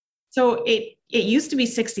So it used to be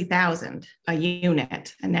 60,000 a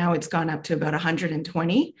unit, and now it's gone up to about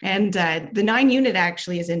 120. And the 9 unit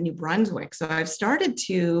actually is in New Brunswick. So I've started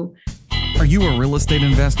to. Are you a real estate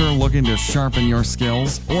investor looking to sharpen your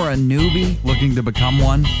skills, or a newbie looking to become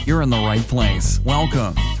one? You're in the right place.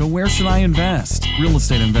 Welcome to Where Should I Invest? Real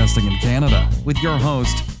Estate Investing in Canada with your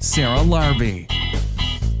host, Sarah Larby.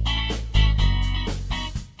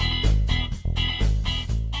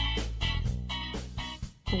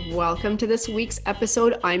 Welcome to this week's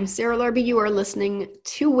episode. I'm Sarah Larby. You are listening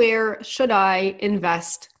to Where Should I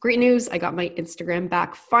Invest? Great news. I got my Instagram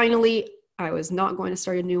back finally. I was not going to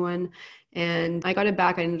start a new one, and I got it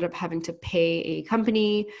back. I ended up having to pay a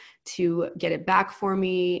company to get it back for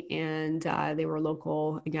me, and they were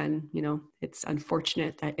local. Again, it's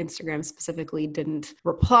unfortunate that Instagram specifically didn't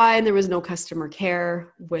reply, and there was no customer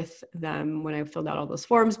care with them when I filled out all those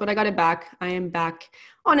forms, but I got it back. I am back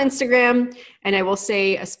on Instagram, and I will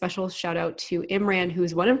say a special shout out to Imran,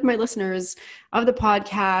 who's one of my listeners of the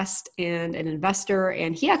podcast and an investor,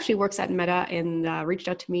 and he actually works at Meta and reached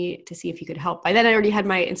out to me to see if he could help. By then, I already had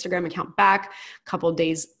my Instagram account back a couple of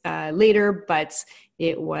days later, but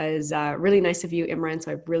it was really nice of you, Imran.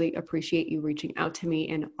 So I really appreciate you reaching out to me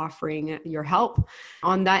and offering your help.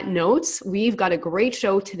 On that note, we've got a great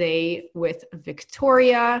show today with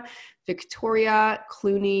Victoria. Victoria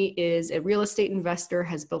Clooney is a real estate investor,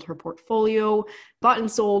 has built her portfolio, bought and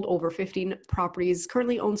sold over 15 properties,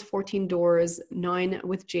 currently owns 14 doors, 9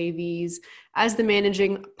 with JVs as the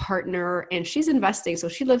managing partner, and she's investing. So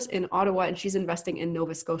she lives in Ottawa and she's investing in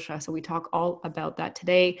Nova Scotia. So we talk all about that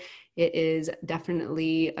today. It is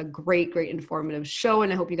definitely a great informative show,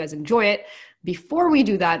 and I hope you guys enjoy it. Before we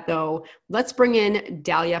do that, though, let's bring in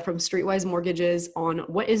Dahlia from Streetwise Mortgages on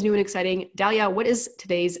what is new and exciting. Dahlia, what is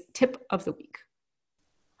today's tip of the week?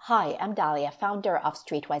 Hi, I'm Dahlia, founder of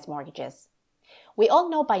Streetwise Mortgages. We all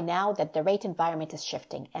know by now that the rate environment is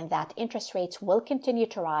shifting and that interest rates will continue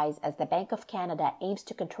to rise as the Bank of Canada aims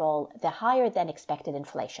to control the higher than expected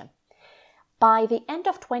inflation. By the end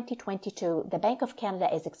of 2022, the Bank of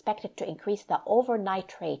Canada is expected to increase the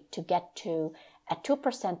overnight rate to get to a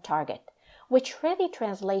 2% target, which really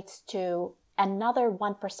translates to another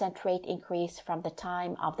 1% rate increase from the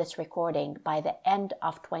time of this recording by the end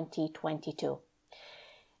of 2022.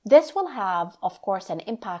 This will have, of course, an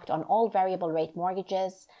impact on all variable rate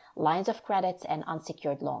mortgages, lines of credits, and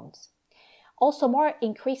unsecured loans. Also, more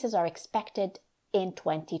increases are expected in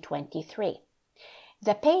 2023.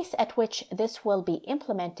 The pace at which this will be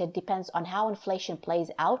implemented depends on how inflation plays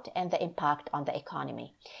out and the impact on the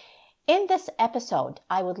economy. In this episode,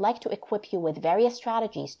 I would like to equip you with various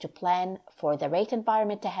strategies to plan for the rate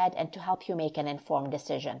environment ahead and to help you make an informed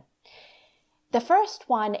decision. The first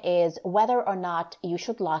one is whether or not you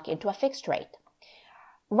should lock into a fixed rate.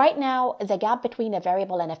 Right now, the gap between a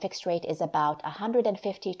variable and a fixed rate is about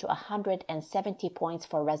 150 to 170 points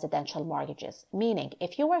for residential mortgages, meaning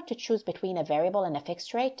if you were to choose between a variable and a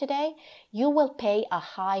fixed rate today, you will pay a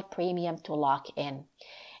high premium to lock in.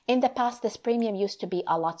 In the past, this premium used to be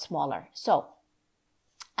a lot smaller. So,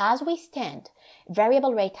 as we stand,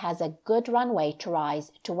 variable rate has a good runway to rise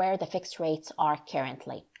to where the fixed rates are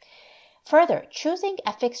currently. Further, choosing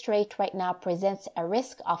a fixed rate right now presents a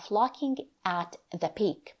risk of locking at the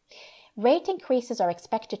peak. Rate increases are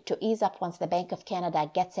expected to ease up once the Bank of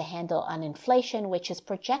Canada gets a handle on inflation, which is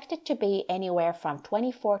projected to be anywhere from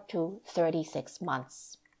 24 to 36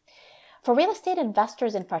 months. For real estate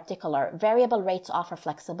investors in particular, variable rates offer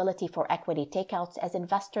flexibility for equity takeouts as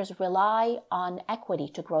investors rely on equity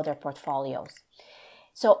to grow their portfolios.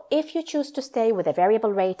 So if you choose to stay with a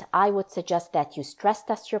variable rate, I would suggest that you stress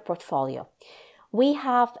test your portfolio. We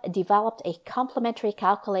have developed a complementary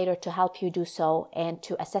calculator to help you do so and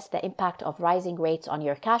to assess the impact of rising rates on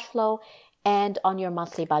your cash flow and on your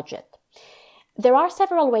monthly budget. There are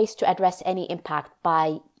several ways to address any impact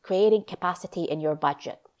by creating capacity in your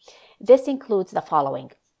budget. This includes the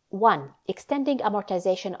following. 1. Extending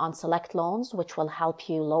amortization on select loans, which will help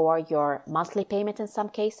you lower your monthly payment in some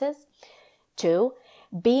cases. 2.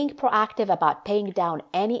 Being proactive about paying down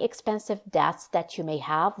any expensive debts that you may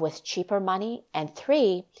have with cheaper money. And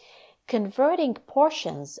 3, converting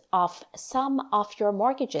portions of some of your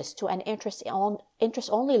mortgages to an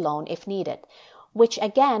interest-only loan if needed, which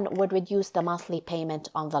again would reduce the monthly payment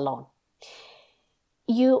on the loan.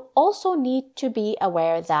 You also need to be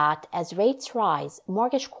aware that as rates rise,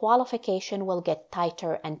 mortgage qualification will get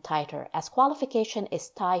tighter and tighter, as qualification is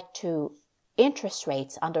tied to interest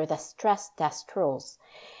rates under the stress test rules.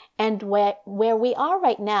 And where we are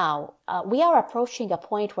right now, we are approaching a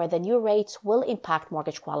point where the new rates will impact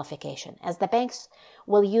mortgage qualification, as the banks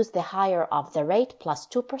will use the higher of the rate plus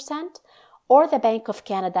 2% or the Bank of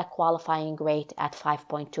Canada qualifying rate at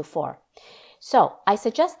 5.24. So I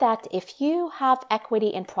suggest that if you have equity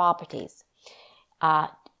in properties,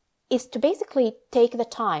 is to basically take the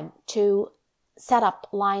time to set up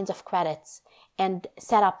lines of credits and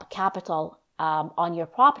set up capital on your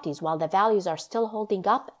properties while the values are still holding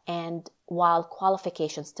up and while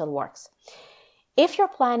qualification still works. If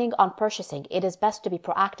you're planning on purchasing, it is best to be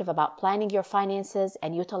proactive about planning your finances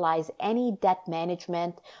and utilize any debt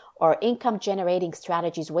management or income generating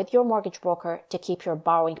strategies with your mortgage broker to keep your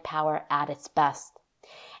borrowing power at its best.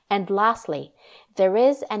 And lastly, there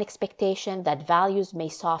is an expectation that values may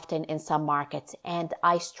soften in some markets, and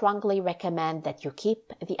I strongly recommend that you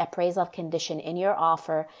keep the appraisal condition in your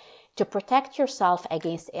offer to protect yourself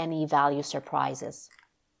against any value surprises.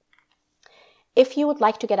 If you would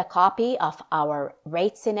like to get a copy of our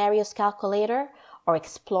rate scenarios calculator or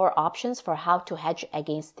explore options for how to hedge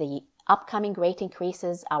against the upcoming rate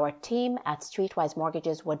increases, our team at Streetwise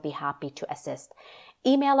Mortgages would be happy to assist.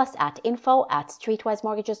 Email us at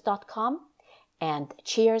info@streetwisemortgages.com, and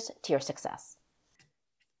cheers to your success.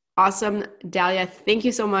 Awesome. Dahlia, thank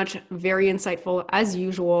you so much. Very insightful as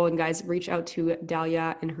usual. And guys, reach out to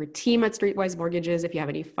Dahlia and her team at Streetwise Mortgages if you have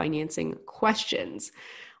any financing questions.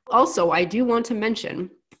 Also, I do want to mention,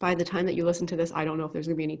 by the time that you listen to this, I don't know if there's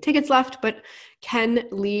going to be any tickets left, but Ken,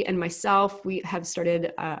 Lee, and myself, we have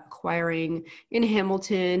started acquiring in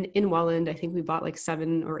Hamilton, in Welland. I think we bought like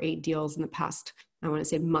 7 or 8 deals in the past, I want to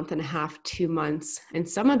say month and a half, 2 months. And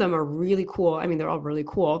some of them are really cool. I mean, they're all really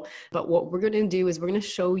cool. But what we're going to do is we're going to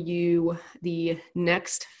show you the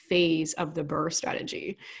next phase of the BRRRR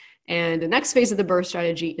strategy. And the next phase of the BRRRR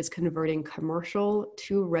strategy is converting commercial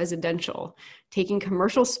to residential, taking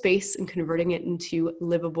commercial space and converting it into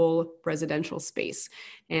livable residential space.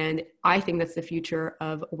 And I think that's the future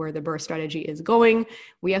of where the BRRRR strategy is going.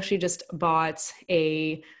 We actually just bought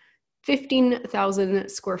a 15,000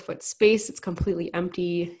 square foot space. It's completely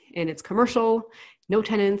empty and it's commercial, no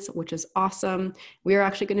tenants, which is awesome. We are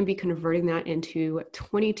actually going to be converting that into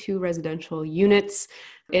 22 residential units.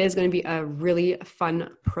 It is going to be a really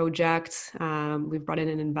fun project. We've brought in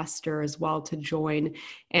an investor as well to join.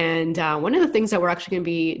 And one of the things that we're actually going to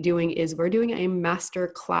be doing is we're doing a master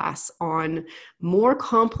class on more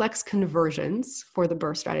complex conversions for the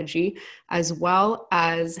BRRRR strategy, as well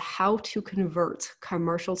as how to convert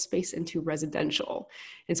commercial space into residential.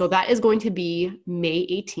 And so that is going to be May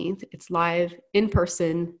 18th. It's live in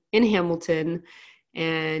person in Hamilton.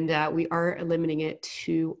 And we are limiting it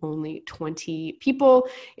to only 20 people.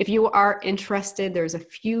 If you are interested, there's a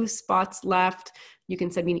few spots left. You can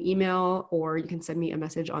send me an email or you can send me a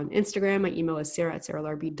message on Instagram. My email is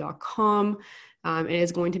sarah@sarahlarby.com. It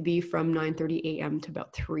is going to be from 9:30 a.m. to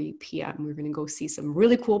about 3 p.m. We're going to go see some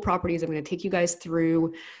really cool properties. I'm going to take you guys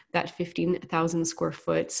through that 15,000 square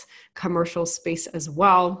foot commercial space as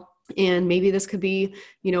well. And maybe this could be,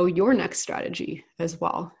 your next strategy as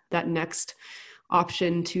well. That next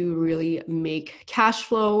option to really make cash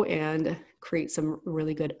flow and create some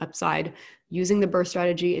really good upside using the BRRRR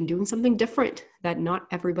strategy and doing something different that not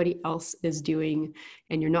everybody else is doing,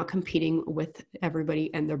 and you're not competing with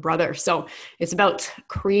everybody and their brother. So it's about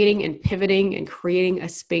creating and pivoting and creating a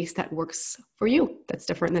space that works for you, that's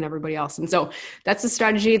different than everybody else. And so that's a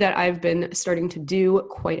strategy that I've been starting to do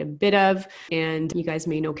quite a bit of. And you guys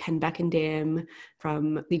may know Ken Beckendam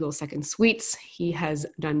from Legal Second Suites. He has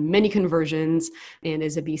done many conversions and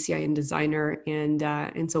is a BCIN designer.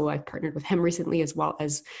 And so I've partnered with him recently, as well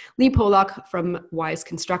as Lee Pollock from Wise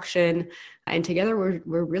Construction. And together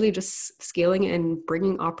we're really just scaling and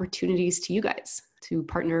bringing opportunities to you guys to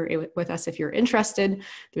partner with us if you're interested.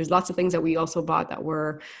 There's lots of things that we also bought that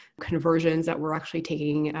were conversions that we're actually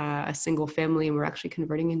taking a single family and we're actually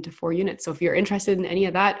converting into 4 units. So if you're interested in any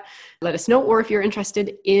of that, let us know. Or if you're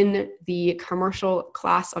interested in the commercial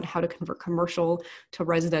class on how to convert commercial to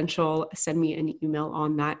residential, send me an email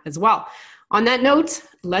on that as well. On that note,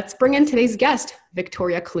 let's bring in today's guest,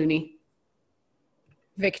 Victoria Clooney.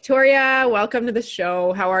 Victoria, welcome to the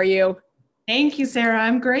show. How are you? Thank you, Sarah.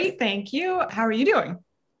 I'm great. Thank you. How are you doing?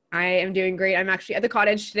 I am doing great. I'm actually at the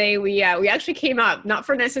cottage today. We actually came up, not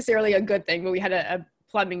for necessarily a good thing, but we had a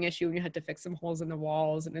plumbing issue and we had to fix some holes in the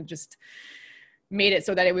walls, and it just made it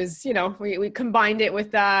so that it was, we combined it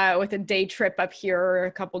with a day trip up here,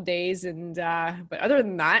 a couple days. And, but other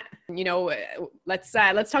than that, let's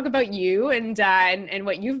talk about you and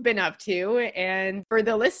what you've been up to. And for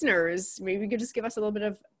the listeners, maybe you could just give us a little bit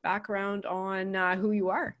of background on who you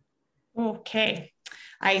are. Okay.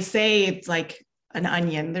 I say it's like an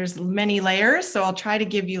onion. There's many layers. So I'll try to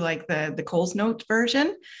give you like the Coles Note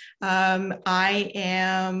version. I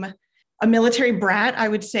am A military brat, I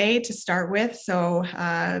would say, to start with. So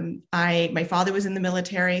my father was in the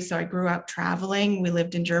military, so I grew up traveling. We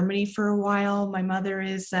lived in Germany for a while. My mother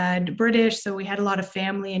is British, so we had a lot of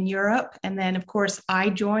family in Europe. And then, of course, I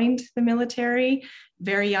joined the military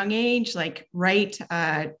very young age, like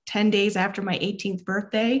 10 days after my 18th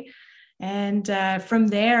birthday. And from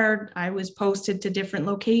there, I was posted to different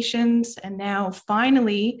locations. And now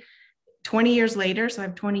finally, 20 years later, so I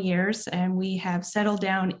have 20 years, and we have settled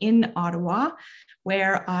down in Ottawa,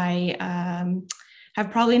 where I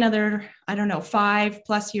have probably another,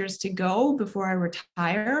 5+ years to go before I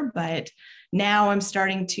retire. But now I'm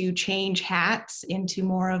starting to change hats into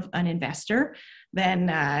more of an investor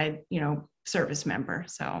than, service member.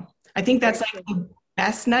 So I think that's like the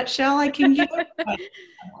best nutshell I can give. But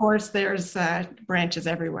of course, there's branches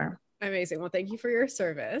everywhere. Amazing. Well, thank you for your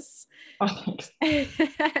service. Oh, thanks.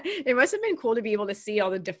 It must have been cool to be able to see all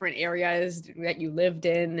the different areas that you lived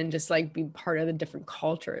in and just like be part of the different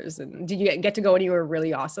cultures. And did you get to go anywhere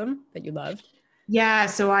really awesome that you loved? Yeah,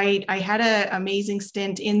 so I had an amazing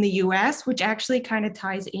stint in the US, which actually kind of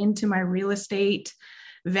ties into my real estate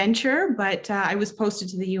venture, but I was posted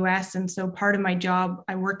to the US. And so part of my job,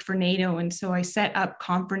 I worked for NATO. And so I set up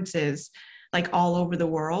conferences like all over the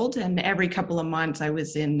world. And every couple of months I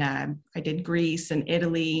was I did Greece and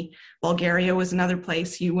Italy. Bulgaria was another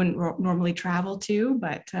place you wouldn't normally travel to,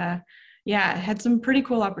 but yeah, had some pretty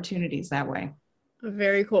cool opportunities that way.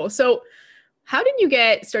 Very cool. So how did you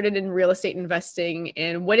get started in real estate investing,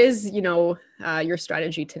 and what is, your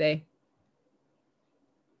strategy today?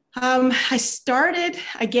 I started,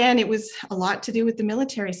 again, it was a lot to do with the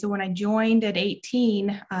military. So when I joined at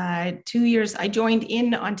 18, 2 years, I joined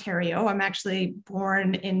in Ontario. I'm actually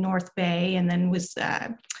born in North Bay and then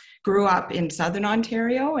grew up in Southern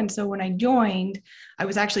Ontario. And so when I joined, I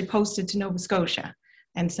was actually posted to Nova Scotia.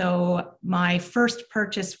 And so my first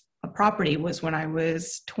purchase of property was when I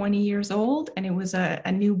was 20 years old, and it was a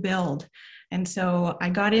new build. And so I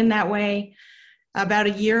got in that way. About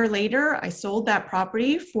a year later, I sold that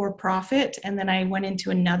property for profit, and then I went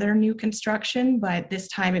into another new construction, but this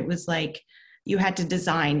time it was like you had to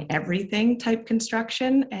design everything type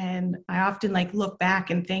construction. And I often look back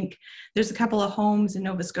and think there's a couple of homes in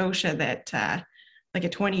Nova Scotia that like a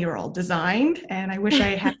 20-year-old designed, and I wish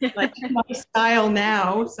I had like my style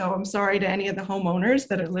now. So I'm sorry to any of the homeowners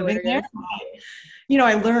that are living there.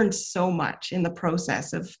 I learned so much in the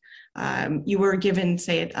process of you were given,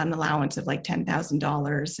 say, an allowance of like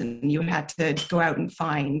 $10,000, and you had to go out and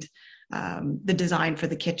find the design for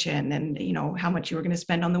the kitchen and, how much you were going to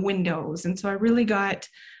spend on the windows. And so I really got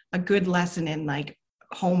a good lesson in like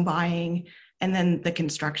home buying and then the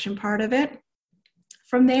construction part of it.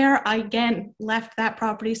 From there, I again left that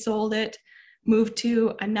property, sold it, moved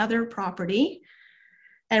to another property.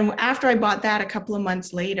 And after I bought that, a couple of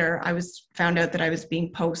months later, I found out that I was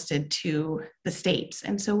being posted to the States.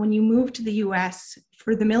 And so when you move to the US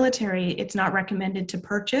for the military, it's not recommended to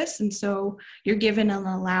purchase. And so you're given an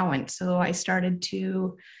allowance. So I started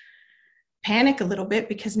to panic a little bit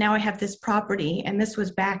because now I have this property, and this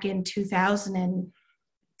was back in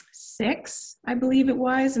 2006, I believe it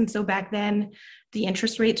was. And so back then the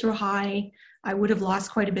interest rates were high. I would have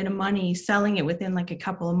lost quite a bit of money selling it within like a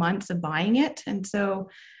couple of months of buying it. And so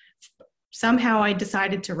somehow I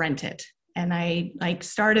decided to rent it. And I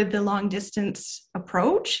started the long distance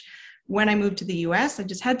approach. When I moved to the US, I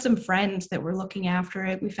just had some friends that were looking after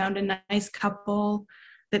it. We found a nice couple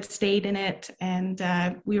that stayed in it, and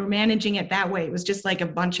we were managing it that way. It was just like a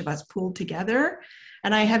bunch of us pooled together.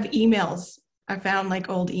 And I have emails. I found like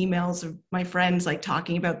old emails of my friends like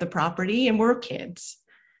talking about the property, and we're kids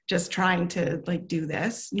just trying to like do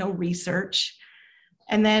this, no research.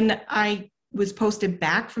 And then I was posted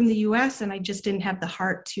back from the US, and I just didn't have the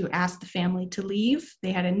heart to ask the family to leave.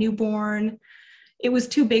 They had a newborn. It was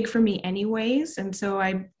too big for me anyways. And so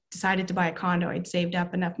I decided to buy a condo. I'd saved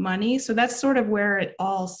up enough money. So that's sort of where it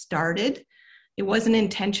all started. It wasn't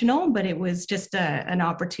intentional, but it was just an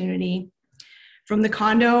opportunity. From the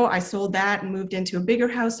condo, I sold that and moved into a bigger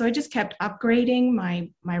house. So I just kept upgrading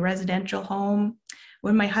my residential home.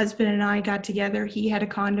 When my husband and I got together, he had a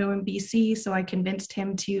condo in BC, so I convinced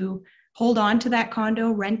him to hold on to that condo,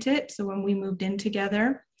 rent it. So when we moved in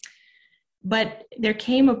together, but there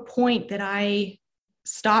came a point that I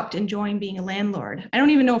stopped enjoying being a landlord. I don't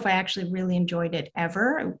even know if I actually really enjoyed it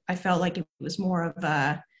ever. I felt like it was more of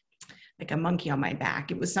a monkey on my back.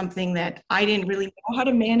 It was something that I didn't really know how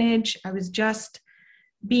to manage. I was just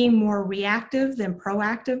being more reactive than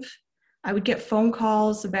proactive. I would get phone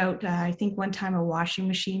calls about, I think one time a washing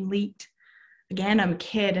machine leaked. Again, I'm a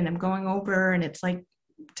kid and I'm going over, and it's like,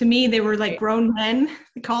 to me, they were like grown men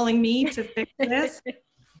calling me to fix this.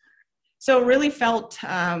 So it really felt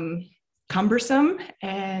cumbersome,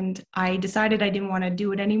 and I decided I didn't want to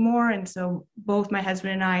do it anymore. And so both my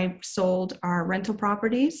husband and I sold our rental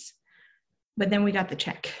properties, but then we got the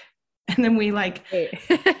check. And then we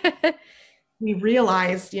we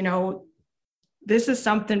realized, this is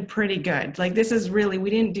something pretty good. Like, this is really,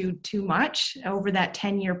 we didn't do too much over that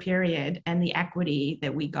 10-year period, and the equity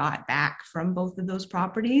that we got back from both of those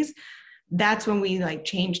properties, that's when we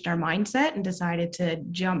changed our mindset and decided to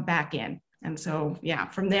jump back in. And so, yeah,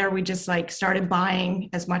 from there, we just started buying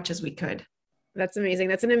as much as we could. That's amazing.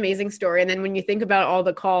 That's an amazing story. And then when you think about all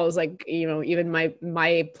the calls, even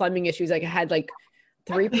my plumbing issues, I had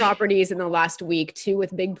 3 properties in the last week, 2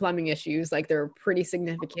 with big plumbing issues, they're pretty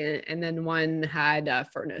significant. And then 1 had a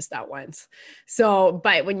furnace that once. So,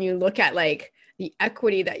 but when you look at the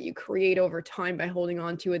equity that you create over time by holding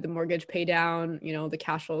on to it, the mortgage pay down, the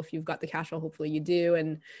cash flow, if you've got the cash flow, hopefully you do.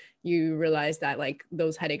 And you realize that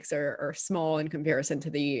those headaches are small in comparison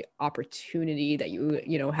to the opportunity that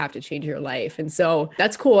you have to change your life. And so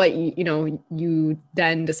that's cool. You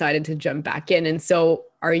then decided to jump back in. And so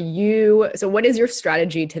what is your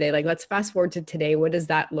strategy today? Let's fast forward to today. What does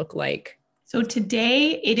that look like? So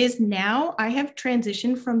today I have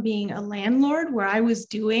transitioned from being a landlord, where I was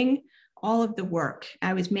doing all of the work.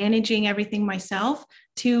 I was managing everything myself,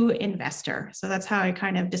 to investor. So that's how I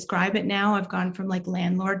kind of describe it now. I've gone from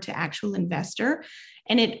landlord to actual investor.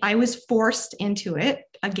 And I was forced into it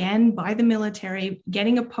again by the military,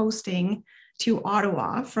 getting a posting to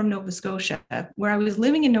Ottawa from Nova Scotia. Where I was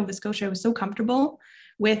living in Nova Scotia, I was so comfortable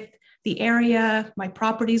with the area. My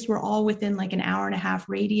properties were all within an hour and a half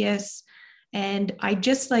radius. And I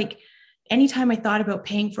just anytime I thought about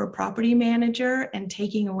paying for a property manager and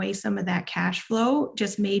taking away some of that cash flow,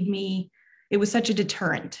 just it was such a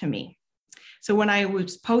deterrent to me. So when I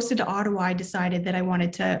was posted to Ottawa, I decided that I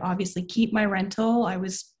wanted to obviously keep my rental. I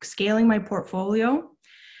was scaling my portfolio,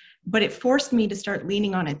 but it forced me to start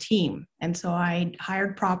leaning on a team. And so I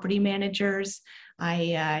hired property managers.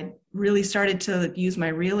 I really started to use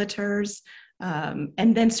my realtors,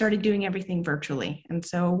 and then started doing everything virtually. And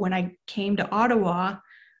so when I came to Ottawa,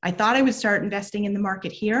 I thought I would start investing in the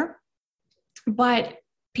market here, but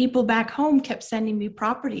people back home kept sending me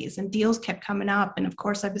properties and deals kept coming up. And of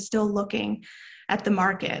course, I was still looking at the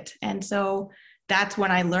market. And so that's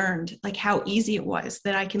when I learned how easy it was,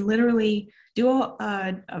 that I can literally do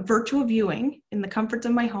a virtual viewing in the comforts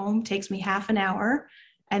of my home. Takes me half an hour,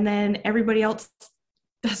 and then everybody else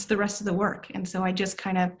does the rest of the work. And so I just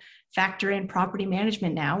kind of factor in property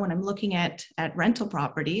management now when I'm looking at rental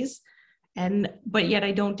properties. But yet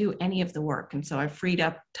I don't do any of the work. And so I've freed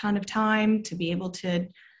up a ton of time to be able to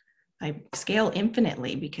scale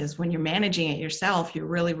infinitely, because when you're managing it yourself, you're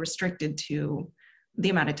really restricted to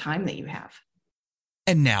the amount of time that you have.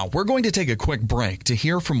 And now we're going to take a quick break to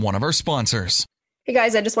hear from one of our sponsors. Hey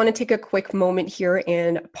guys, I just want to take a quick moment here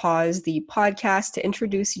and pause the podcast to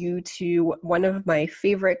introduce you to one of my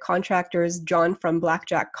favorite contractors, John from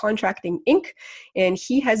Blackjack Contracting, Inc. And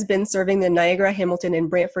he has been serving the Niagara, Hamilton,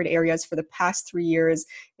 and Brantford areas for the past 3 years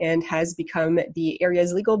and has become the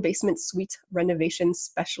area's legal basement suite renovation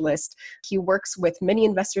specialist. He works with many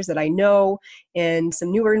investors that I know and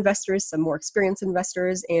some newer investors, some more experienced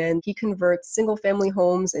investors, and he converts single family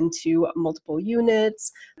homes into multiple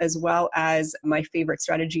units, as well as my favorite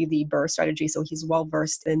strategy, the BRRRR strategy. So he's well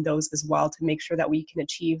versed in those as well to make sure that we can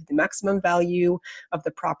achieve the maximum value of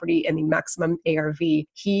the property and the maximum ARV.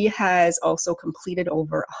 He has also completed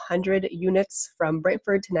over 100 units from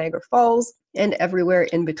Brantford to Niagara Falls and everywhere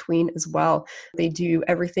in between as well. They do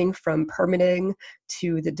everything from permitting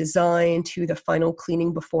to the design to the final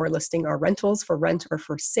cleaning before listing our rentals for rent or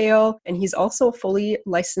for sale. And he's also a fully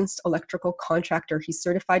licensed electrical contractor. He's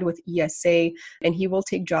certified with ESA, and he will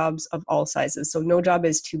take jobs of all sizes. So no job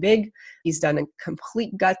is too big. He's done a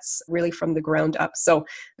complete guts really from the ground up. So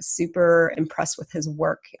super impressed with his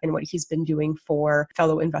work and what he's been doing for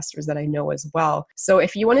fellow investors that I know as well. So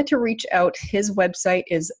if you wanted to reach out, his website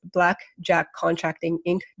is blackjackcontractinginc.ca,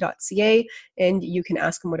 and you can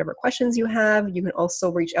ask him whatever questions you have. You can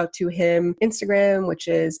also reach out to him Instagram, which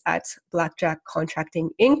is at Blackjack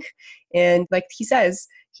Contracting Inc. And like he says,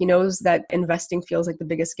 he knows that investing feels like the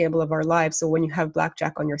biggest gamble of our lives. So when you have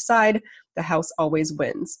blackjack on your side, the house always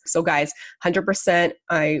wins. So guys, 100%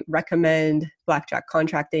 I recommend Blackjack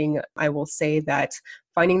Contracting. I will say that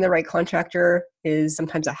finding the right contractor is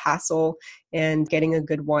sometimes a hassle, and getting a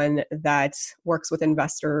good one that works with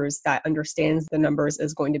investors, that understands the numbers,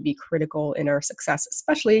 is going to be critical in our success,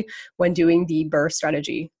 especially when doing the BRRRR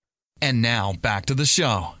strategy. And now back to the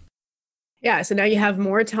show. Yeah, so now you have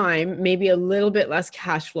more time, maybe a little bit less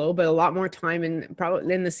cash flow, but a lot more time, and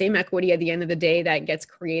probably in the same equity at the end of the day that gets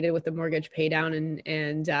created with the mortgage pay down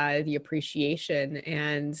and the appreciation.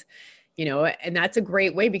 And and that's a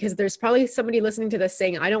great way, because there's probably somebody listening to this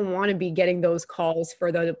saying, I don't want to be getting those calls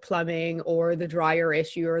for the plumbing or the dryer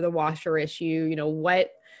issue or the washer issue.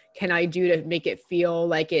 What can I do to make it feel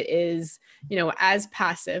like it is, as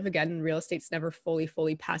passive? Again, real estate's never fully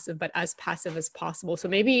passive, but as passive as possible. So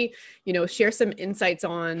maybe, share some insights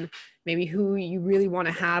on maybe who you really want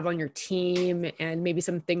to have on your team, and maybe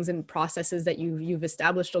some things and processes that you've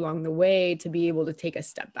established along the way to be able to take a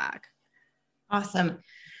step back. Awesome.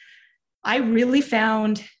 I really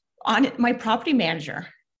found on my property manager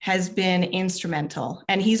has been instrumental,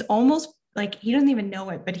 and he's almost like, he doesn't even know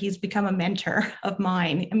it, but he's become a mentor of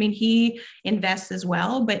mine. I mean, he invests as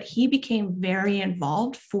well, but he became very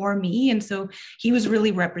involved for me. And so he was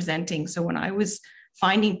really representing. So when I was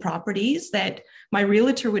finding properties that my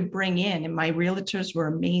realtor would bring in, and my realtors were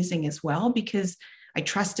amazing as well, because I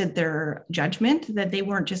trusted their judgment, that they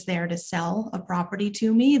weren't just there to sell a property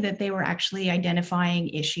to me, that they were actually identifying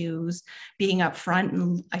issues, being upfront,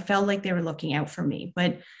 and I felt like they were looking out for me.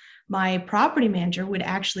 But my property manager would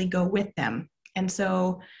actually go with them. And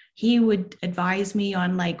so he would advise me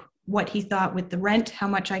on like what he thought with the rent, how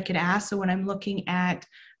much I could ask. So when I'm looking at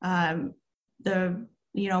the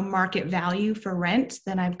market value for rent,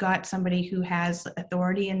 then I've got somebody who has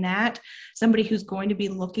authority in that, somebody who's going to be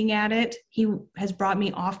looking at it. He has brought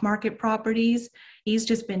me off market properties. He's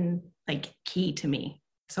just been like key to me.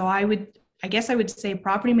 So I guess I would say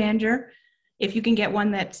property manager, if you can get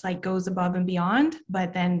one that's like goes above and beyond,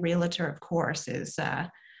 but then realtor, of course, is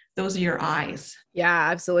those are your eyes.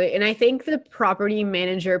 Yeah, absolutely. And I think the property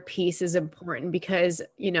manager piece is important because,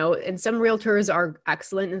 and some realtors are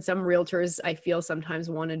excellent, and some realtors I feel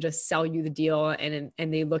sometimes want to just sell you the deal, and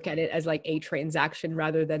they look at it as like a transaction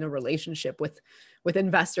rather than a relationship with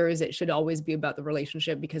investors. It should always be about the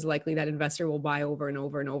relationship, because likely that investor will buy over and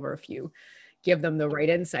over and over if you give them the right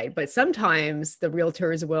insight. But sometimes the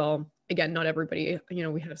realtors will, again, not everybody,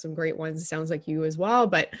 we have some great ones, it sounds like you as well,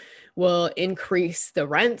 but will increase the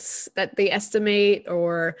rents that they estimate,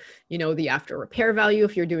 or, the after repair value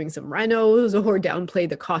if you're doing some renos, or downplay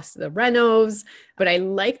the cost of the renos. But I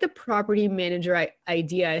like the property manager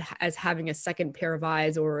idea as having a second pair of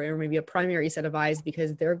eyes, or maybe a primary set of eyes,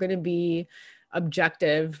 because they're going to be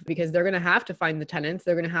objective, because they're going to have to find the tenants.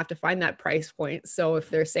 They're going to have to find that price point. So if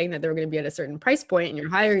they're saying that they're going to be at a certain price point and you're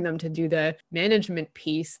hiring them to do the management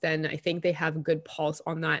piece, then I think they have a good pulse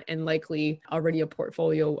on that, and likely already a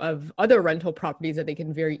portfolio of other rental properties that they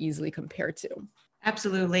can very easily compare to.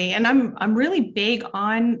 Absolutely. And I'm really big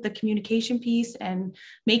on the communication piece and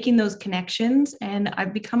making those connections. And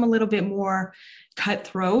I've become a little bit more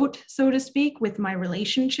cutthroat, so to speak, with my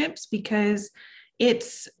relationships, because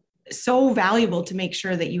it's so valuable to make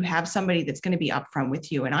sure that you have somebody that's going to be upfront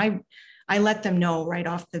with you. And I let them know right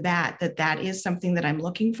off the bat that is something that I'm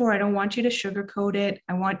looking for. I don't want you to sugarcoat it.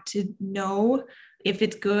 I want to know if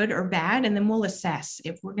it's good or bad, and then we'll assess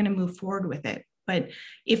if we're going to move forward with it. But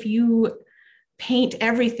if you paint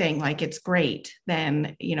everything like it's great,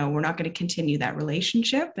 then, we're not going to continue that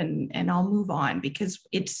relationship, and I'll move on, because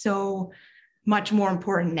it's so much more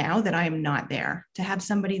important now that I am not there to have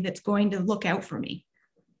somebody that's going to look out for me.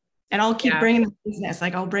 And I'll keep bringing the business.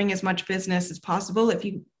 Like, I'll bring as much business as possible. If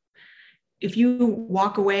you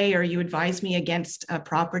walk away or you advise me against a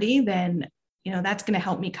property, then, that's going to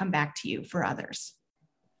help me come back to you for others.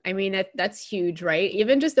 I mean, that's huge, right?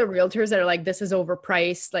 Even just the realtors that are like, this is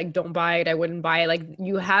overpriced, like, don't buy it, I wouldn't buy it. Like,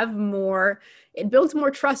 you have more, it builds more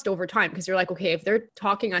trust over time, because you're like, okay, if they're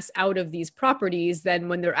talking us out of these properties, then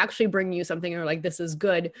when they're actually bringing you something and they're like, this is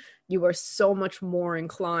good, you are so much more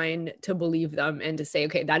inclined to believe them and to say,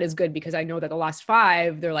 okay, that is good, because I know that the last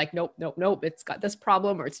 5, they're like, nope, it's got this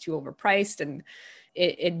problem, or it's too overpriced. And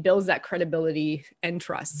it builds that credibility and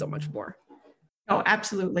trust so much more. Oh,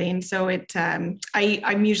 absolutely. And so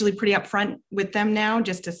I'm usually pretty upfront with them now,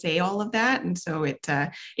 just to say all of that. And so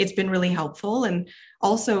it's been really helpful. And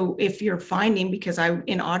also, if you're finding, because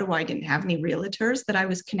in Ottawa, I didn't have any realtors that I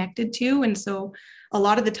was connected to. And so a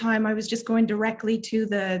lot of the time I was just going directly to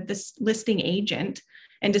this listing agent,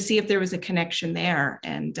 and to see if there was a connection there.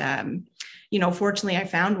 And, fortunately I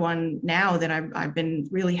found one now that I've been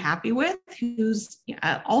really happy with, who's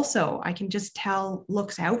also, I can just tell,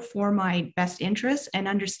 looks out for my best interests and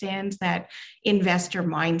understands that investor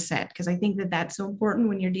mindset. Because I think that that's so important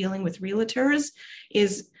when you're dealing with realtors,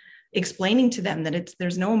 is explaining to them that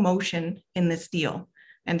there's no emotion in this deal.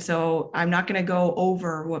 And so I'm not going to go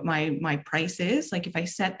over what my price is. Like, if I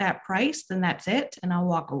set that price, then that's it, and I'll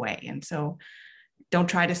walk away. And so don't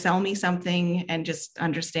try to sell me something, and just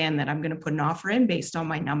understand that I'm going to put an offer in based on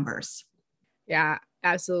my numbers. Yeah,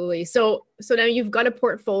 absolutely. So now you've got a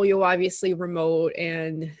portfolio, obviously remote,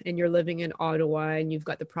 and you're living in Ottawa, and you've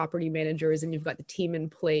got the property managers and you've got the team in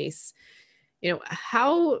place.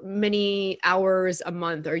 How many hours a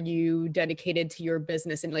month are you dedicated to your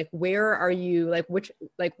business, and like where are you, like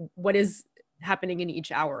what is happening in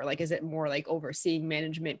each hour? Like, is it more like overseeing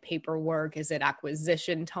management, paperwork? Is it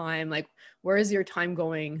acquisition time? Like, where is your time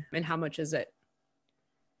going and how much is it?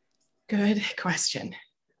 Good question.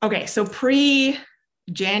 Okay, so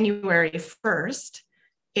pre-January 1st,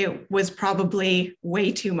 it was probably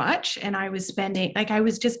way too much. And I was spending, like, I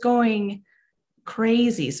was just going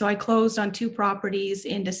crazy. So I closed on 2 properties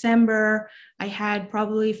in December. I had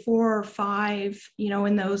probably 4 or 5,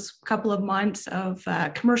 in those couple of months of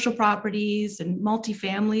commercial properties and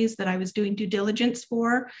multifamilies that I was doing due diligence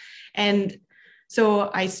for. And so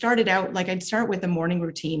I started out, like, I'd start with a morning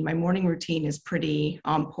routine. My morning routine is pretty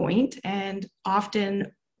on point, and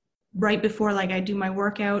often right before, like, I do my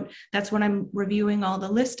workout, that's when I'm reviewing all the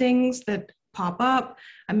listings that pop up.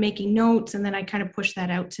 I'm making notes, and then I kind of push that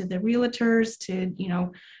out to the realtors to,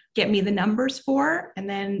 get me the numbers for. And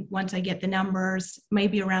then once I get the numbers,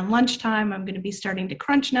 maybe around lunchtime, I'm going to be starting to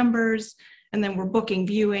crunch numbers, and then we're booking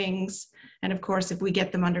viewings. And of course, if we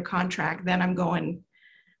get them under contract, then I'm going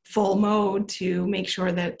full mode to make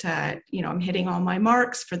sure that, I'm hitting all my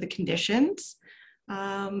marks for the conditions.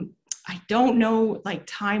 I don't know, like,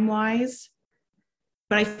 time wise,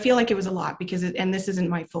 but I feel like it was a lot because, and this isn't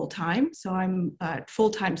my full time. So I'm a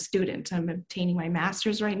full-time student. I'm obtaining my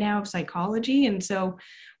master's right now of psychology. And so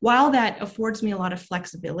while that affords me a lot of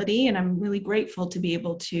flexibility, and I'm really grateful to be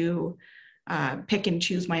able to pick and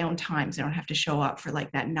choose my own times, I don't have to show up for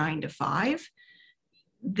like that 9 to 5.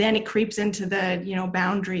 Then it creeps into the,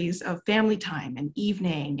 boundaries of family time and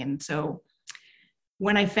evening. And so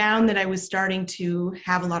when I found that I was starting to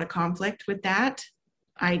have a lot of conflict with that,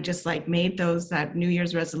 I just made that New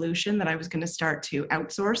Year's resolution that I was going to start to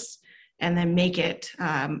outsource and then make it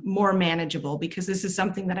more manageable, because this is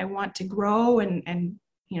something that I want to grow and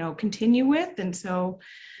continue with. And so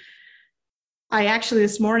I actually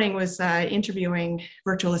this morning was interviewing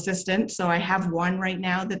virtual assistants. So I have one right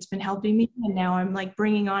now that's been helping me. And now I'm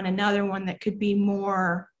bringing on another one that could be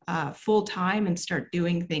more full-time and start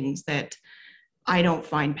doing things that I don't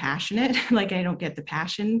find passionate, I don't get the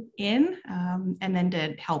passion in, and then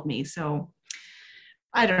to help me. So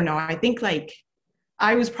I don't know. I think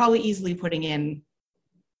I was probably easily putting in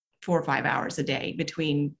 4 or 5 hours a day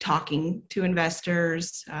between talking to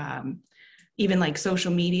investors, even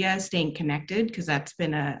social media, staying connected, because that's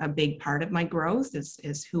been a big part of my growth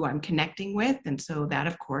is who I'm connecting with. And so that,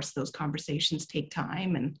 of course, those conversations take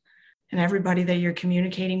time and everybody that you're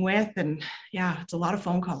communicating with. And yeah, it's a lot of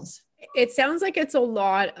phone calls. It sounds like it's a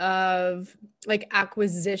lot of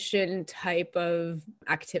acquisition type of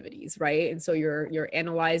activities, right? And so you're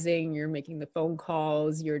analyzing, you're making the phone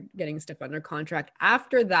calls, you're getting stuff under contract.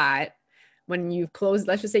 After that, when you've closed,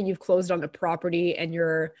 let's just say you've closed on a property and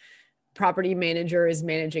your property manager is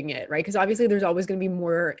managing it, right? Because obviously there's always going to be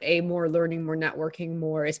more learning, more networking,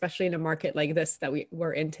 more, especially in a market like this that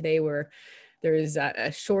we're in today, where there's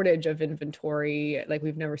a shortage of inventory like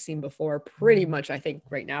we've never seen before, pretty much, I think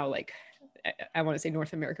right now, I want to say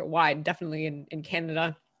North America wide, definitely in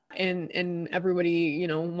Canada. And everybody,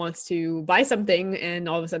 wants to buy something, and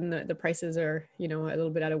all of a sudden the prices are, a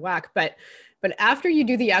little bit out of whack. But after you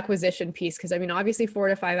do the acquisition piece, because obviously 4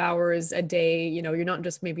 to 5 hours a day, you're not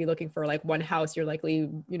just maybe looking for one house, you're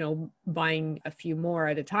likely, buying a few more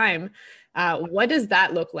at a time. What does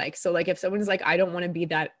that look like? So if someone's I don't want to be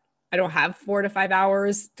that, I don't have 4 to 5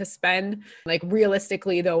 hours to spend,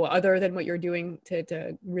 realistically though, other than what you're doing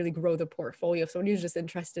to really grow the portfolio. If someone who's just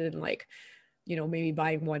interested in maybe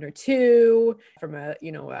buying 1 or 2 from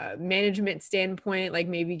a management standpoint,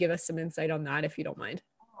 maybe give us some insight on that if you don't mind.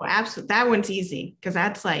 Oh, absolutely. That one's easy, because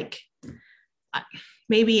that's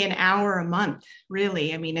maybe an hour a month,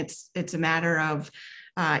 really. It's a matter of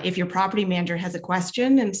if your property manager has a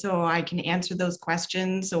question, and so I can answer those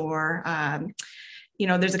questions, or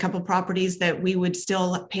there's a couple of properties that we would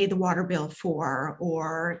still pay the water bill for,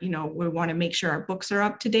 or, we want to make sure our books are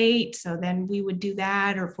up to date. So then we would do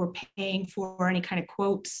that, or if we're paying for any kind of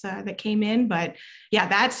quotes that came in. But yeah,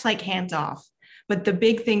 that's hands off. But the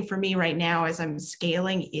big thing for me right now as I'm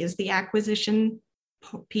scaling is the acquisition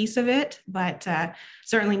piece of it. But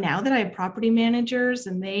certainly now that I have property managers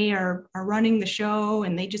and they are running the show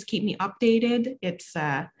and they just keep me updated,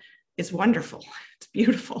 it's wonderful. It's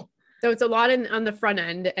beautiful. So it's a lot on the front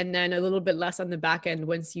end and then a little bit less on the back end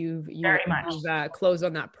once Very much. closed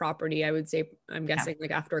on that property. I would say, I'm Yeah. guessing like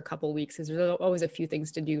after a couple of weeks, because there's always a few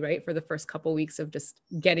things to do, right? For the first couple of weeks of just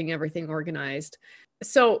getting everything organized.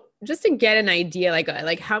 So just to get an idea,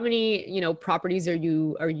 like how many, properties are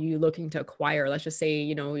you looking to acquire? Let's just say,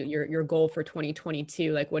 your goal for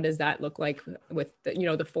 2022, like what does that look like with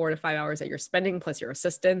the 4 to 5 hours that you're spending plus your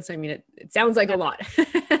assistants? I mean, it sounds like a lot.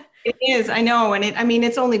 It is, I know. And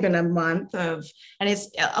it's only been a month and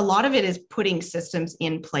it's a lot of it is putting systems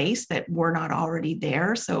in place that were not already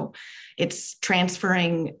there. So it's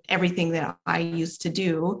transferring everything that I used to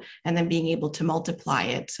do and then being able to multiply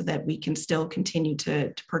it so that we can still continue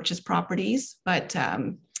to purchase properties. But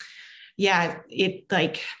yeah, it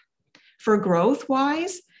like for growth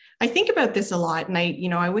wise, I think about this a lot and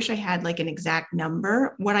I wish I had like an exact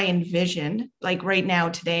number. What I envision, like right now,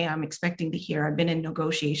 today, I'm expecting to hear, I've been in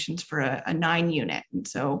negotiations for a 9 unit. And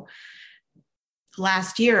so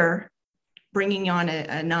last year, bringing on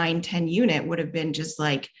a 9-10 unit would have been just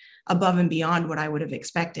like above and beyond what I would have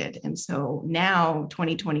expected. And so now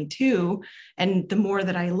 2022, and the more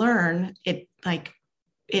that I learn,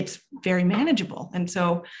 it's very manageable. And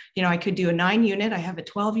so, I could do a 9 unit. I have a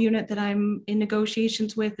 12 unit that I'm in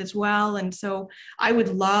negotiations with as well. And so I would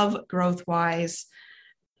love growth wise.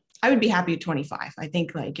 I would be happy at 25. I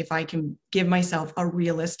think like if I can give myself a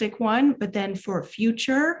realistic one, but then for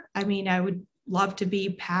future, I mean, I would love to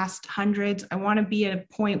be past hundreds. I want to be at a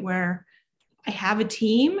point where I have a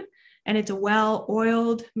team and it's a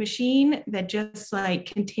well-oiled machine that just like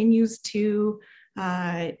continues to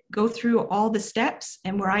go through all the steps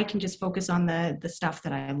and where I can just focus on the stuff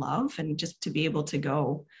that I love and just to be able to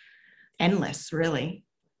go endless, really.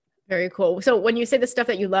 Very cool. So when you say the stuff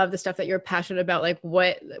that you love, the stuff that you're passionate about, like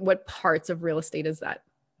what parts of real estate is that?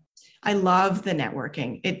 I love the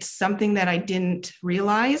networking. It's something that I didn't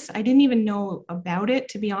realize. I didn't even know about it,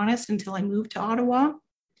 to be honest, until I moved to Ottawa.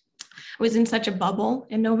 I was in such a bubble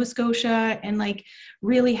in Nova Scotia and like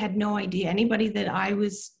really had no idea. Anybody that I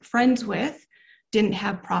was friends with didn't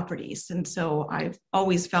have properties. And so I've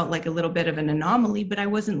always felt like a little bit of an anomaly, but I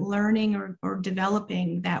wasn't learning or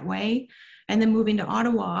developing that way. And then moving to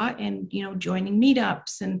Ottawa and, joining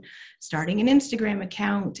meetups and starting an Instagram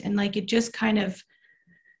account. And like, it just kind of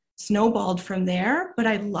snowballed from there, but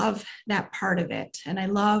I love that part of it. And I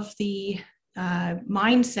love the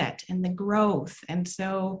mindset and the growth. And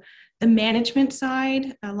so the management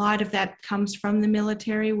side, a lot of that comes from the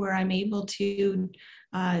military where I'm able to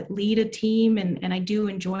lead a team and I do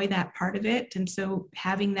enjoy that part of it. And so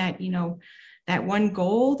having that, that one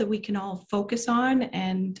goal that we can all focus on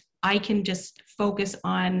and I can just focus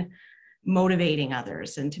on motivating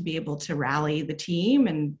others and to be able to rally the team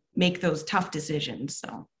and make those tough decisions.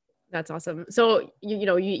 So that's awesome. So,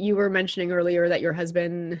 you were mentioning earlier that your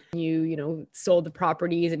husband, sold the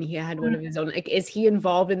properties and he had one of his own. Like, is he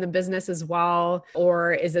involved in the business as well?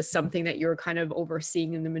 Or is this something that you're kind of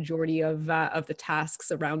overseeing in the majority of the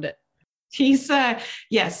tasks around it? He's,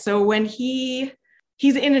 yes. So when he's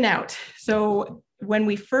in and out. So when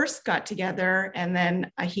we first got together and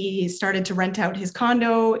then he started to rent out his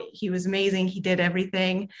condo, he was amazing. He did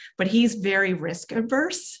everything, but he's very risk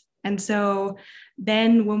averse. And so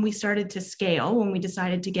then when we started to scale, when we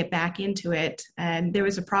decided to get back into it, and there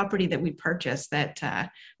was a property that we purchased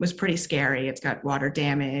that was pretty scary. It's got water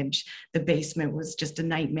damage. The basement was just a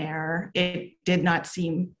nightmare. It did not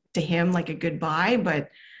seem to him like a good buy, but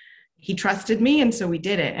he trusted me. And so we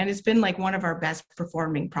did it. And it's been like one of our best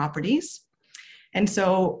performing properties. And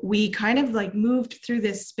so we kind of like moved through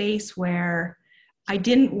this space where I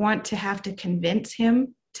didn't want to have to convince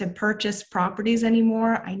him to purchase properties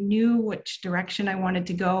anymore. I knew which direction I wanted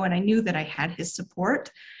to go and I knew that I had his support.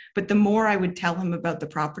 But the more I would tell him about the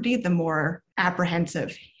property, the more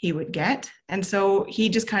apprehensive he would get. And so he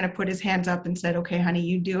just kind of put his hands up and said, okay, honey,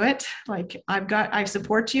 you do it. Like I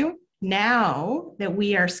support you. Now that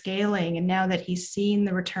we are scaling and now that he's seen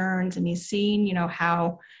the returns and he's seen,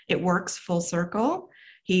 how it works full circle,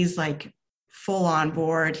 he's like full on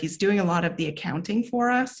board. He's doing a lot of the accounting for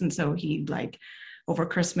us. And so he like over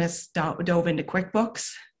Christmas dove into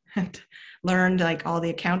QuickBooks and learned like all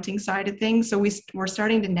the accounting side of things. So we're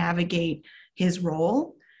starting to navigate his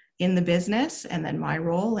role in the business and then my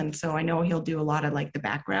role. And so I know he'll do a lot of like the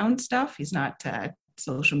background stuff. He's not a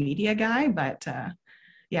social media guy, but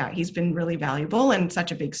yeah, he's been really valuable and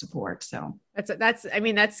such a big support. So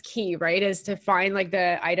that's key, right? Is to find like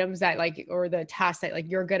the items that like, or the tasks that like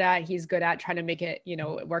you're good at, he's good at, trying to make it,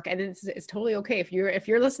 work. And it's totally okay. If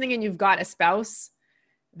you're listening and you've got a spouse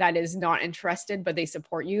that is not interested, but they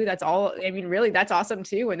support you, that's all. I mean, really, that's awesome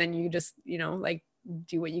too. And then you just, like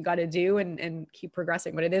do what you got to do and keep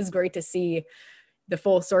progressing. But it is great to see the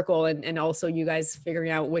full circle, and also you guys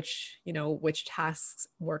figuring out which tasks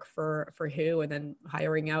work for who, and then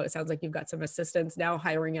hiring out. It sounds like you've got some assistants now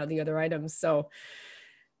hiring out the other items. So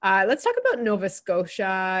let's talk about Nova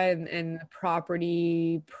Scotia and the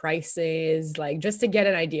property prices, like just to get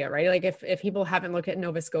an idea, right? Like if people haven't looked at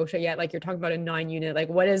Nova Scotia yet, like you're talking about a 9-unit, like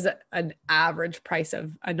what is an average price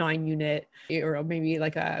of a 9-unit, or maybe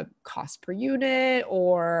like a cost per unit,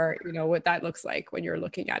 or, what that looks like when you're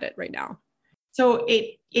looking at it right now? So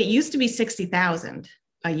it used to be 60,000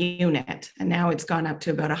 a unit, and now it's gone up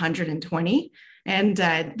to about 120. And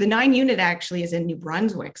the 9-unit actually is in New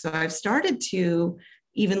Brunswick. So I've started to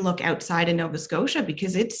even look outside of Nova Scotia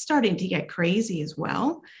because it's starting to get crazy as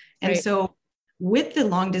well. And Right. So with the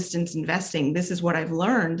long distance investing, this is what I've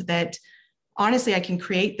learned, that honestly, I can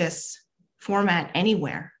create this format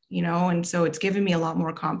anywhere, and so it's given me a lot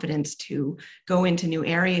more confidence to go into new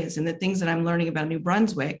areas. And the things that I'm learning about New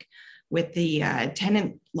Brunswick with the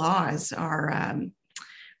tenant laws are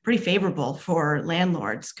pretty favorable for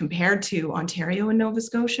landlords compared to Ontario and Nova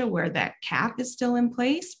Scotia, where that cap is still in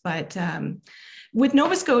place. But with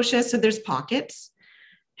Nova Scotia, so there's pockets.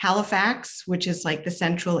 Halifax, which is like the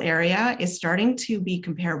central area, is starting to be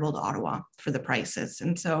comparable to Ottawa for the prices.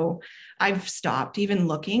 And so I've stopped even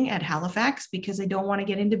looking at Halifax because I don't want to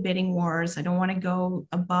get into bidding wars. I don't want to go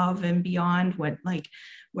above and beyond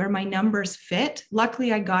where my numbers fit.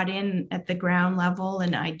 Luckily, I got in at the ground level,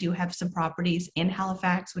 and I do have some properties in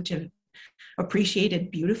Halifax, which have appreciated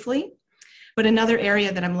beautifully. But another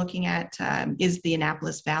area that I'm looking at is the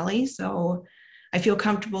Annapolis Valley. So I feel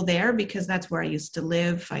comfortable there because that's where I used to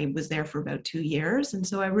live. I was there for about 2 years. And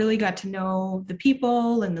so I really got to know the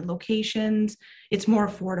people and the locations. It's more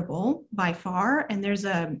affordable by far. And there's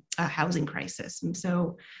a housing crisis. And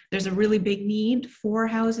so there's a really big need for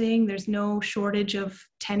housing. There's no shortage of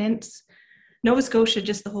tenants. Nova Scotia,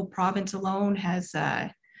 just the whole province alone, has,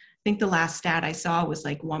 I think the last stat I saw was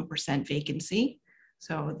like 1% vacancy.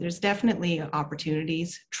 So there's definitely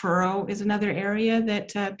opportunities. Truro is another area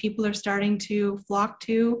that people are starting to flock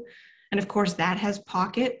to. And of course, that has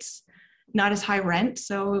pockets, not as high rent.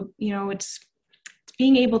 So, it's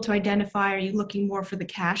being able to identify, are you looking more for the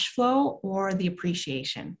cash flow or the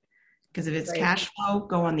appreciation? Because if it's Right. cash flow,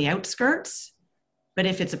 go on the outskirts. But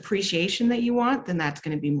if it's appreciation that you want, then that's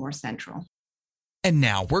going to be more central. And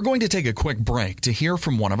now we're going to take a quick break to hear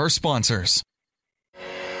from one of our sponsors.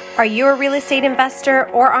 Are you a real estate investor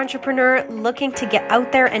or entrepreneur looking to get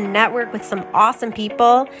out there and network with some awesome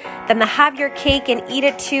people? Then the Have Your Cake and Eat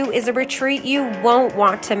It Too is a retreat you won't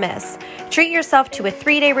want to miss. Treat yourself to a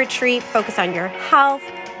 3-day retreat focused on your health,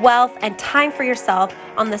 wealth, and time for yourself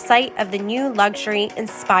on the site of the new luxury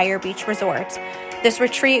Inspire Beach Resort. This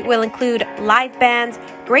retreat will include live bands,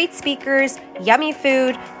 great speakers, yummy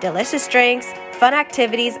food, delicious drinks, fun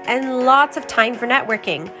activities, and lots of time for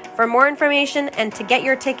networking. For more information and to get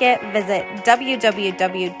your ticket, visit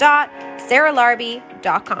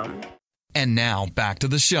www.sarahlarby.com. And now back to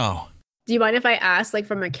the show. Do you mind if I ask, like,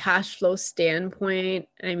 from a cash flow standpoint,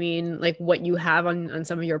 I mean, like what you have on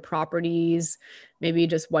some of your properties, maybe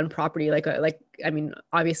just one property,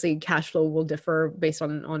 obviously cash flow will differ based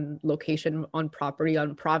on location, on property,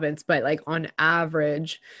 on province, but like on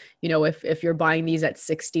average, if you're buying these at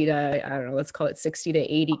 60 to, I don't know, let's call it 60 to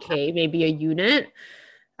 80K, maybe a unit,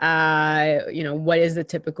 what is the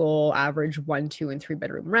typical average 1, 2, and 3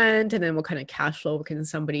 bedroom rent? And then what kind of cash flow can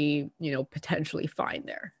somebody, potentially find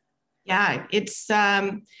there? Yeah, it's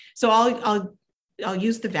so I'll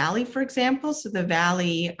use the Valley, for example. So the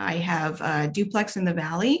Valley, I have a duplex in the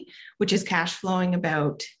Valley, which is cash flowing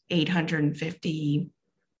about $850,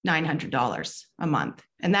 $900 a month.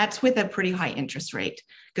 And that's with a pretty high interest rate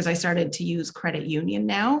because I started to use credit union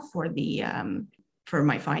now for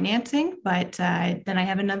my financing. But then I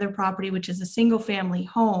have another property, which is a single family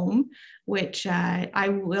home, which I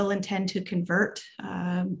will intend to convert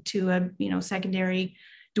to a secondary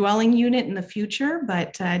dwelling unit in the future.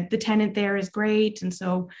 But the tenant there is great. And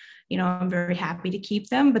so, I'm very happy to keep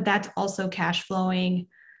them. But that's also cash flowing,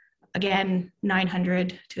 again,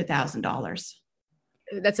 $900 to $1,000.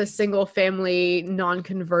 That's a single family,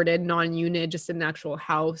 non-converted, non-unit, just an actual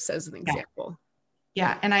house as an example.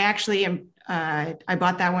 Yeah. And I actually I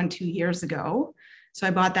bought that one 2 years ago. So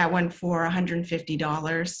I bought that one for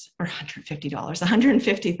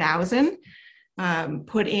 $150,000,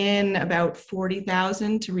 put in about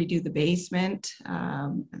 $40,000 to redo the basement,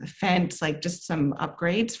 the fence, like just some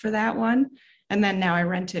upgrades for that one. And then now I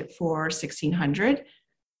rent it for $1,600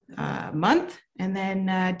 a month. And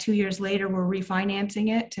then 2 years later, we're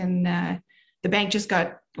refinancing it. And the bank just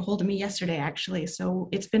got a hold of me yesterday, actually. So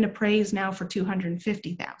it's been appraised now for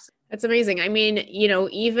 250,000. That's amazing. I mean,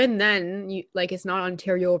 even then, like, it's not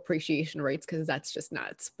Ontario appreciation rates because that's just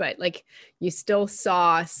nuts. But like, you still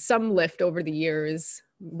saw some lift over the years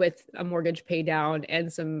with a mortgage pay down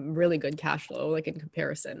and some really good cash flow, like in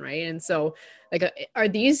comparison, right? And so, like, are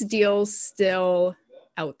these deals still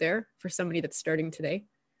out there for somebody that's starting today?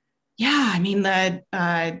 Yeah, I mean,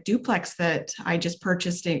 the duplex that I just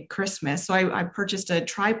purchased at Christmas. So I purchased a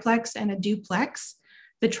triplex and a duplex.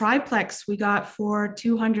 The triplex we got for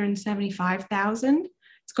 275,000.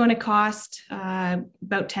 It's going to cost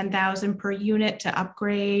about 10,000 per unit to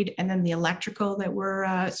upgrade, and then the electrical that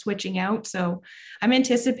we're switching out. So I'm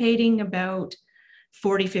anticipating about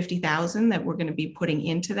 50,000 that we're going to be putting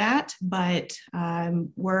into that, but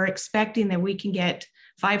we're expecting that we can get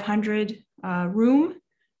 500 room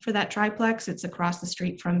for that triplex. It's across the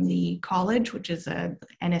street from the college, which is a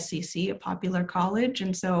NSCC, a popular college.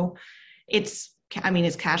 And so it's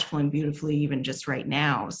cash flowing beautifully even just right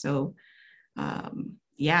now. So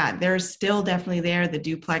yeah, there's still definitely there. The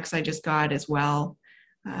duplex I just got as well.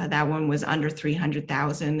 That one was under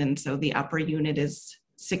 300,000. And so the upper unit is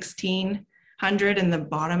 1,600 and the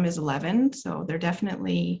bottom is 11. So they're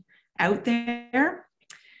definitely out there.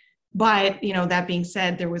 But, that being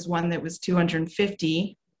said, there was one that was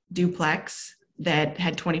 250 duplex that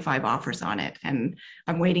had 25 offers on it. And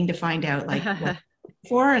I'm waiting to find out what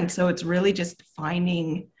for. And so it's really just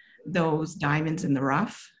finding those diamonds in the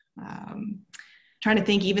rough. Trying to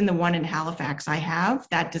think, even the one in Halifax I have,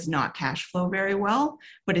 that does not cash flow very well,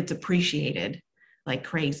 but it's appreciated like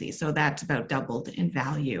crazy. So that's about doubled in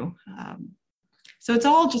value. So it's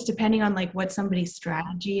all just depending on like what somebody's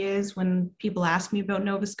strategy is. When people ask me about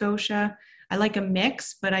Nova Scotia, I like a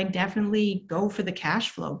mix, but I definitely go for the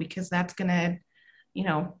cash flow because that's gonna,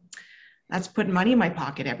 that's putting money in my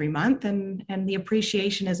pocket every month, and the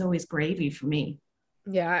appreciation is always gravy for me.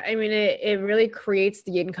 Yeah, I mean, it really creates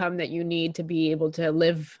the income that you need to be able to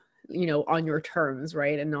live, on your terms,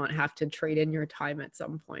 right? And not have to trade in your time at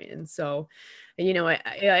some point. And so,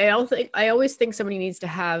 I always think somebody needs to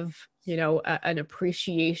have, an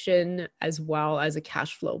appreciation as well as a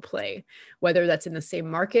cash flow play, whether that's in the same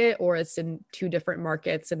market or it's in two different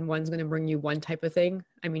markets and one's going to bring you one type of thing.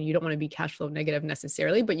 I mean, you don't want to be cash flow negative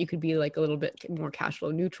necessarily, but you could be like a little bit more cash flow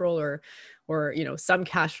neutral or some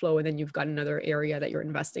cash flow, and then you've got another area that you're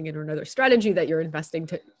investing in or another strategy that you're investing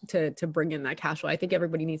to bring in that cash flow. I think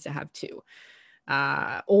everybody needs to have two.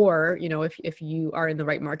 Or, if you are in the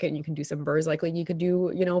right market and you can do some burrs, likely you could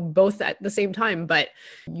do, both at the same time, but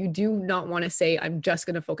you do not want to say, I'm just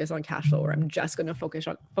going to focus on cash flow, or I'm just going to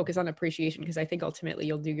focus on appreciation. Because I think ultimately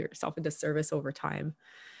you'll do yourself a disservice over time.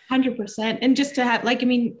 100%. And just to have,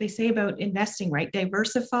 they say about investing, right?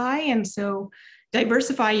 Diversify. And so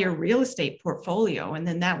diversify your real estate portfolio. And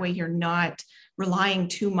then that way you're not relying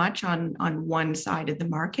too much on one side of the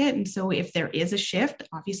market. And so if there is a shift,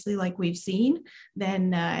 obviously, like we've seen,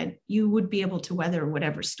 then you would be able to weather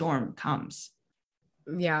whatever storm comes.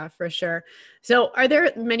 Yeah, for sure. So are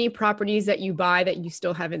there many properties that you buy that you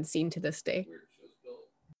still haven't seen to this day?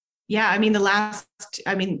 Yeah. I mean, the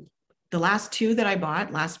last two that I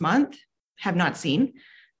bought last month have not seen.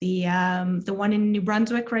 The one in New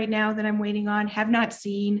Brunswick right now that I'm waiting on, have not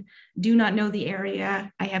seen, do not know the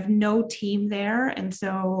area. I have no team there. And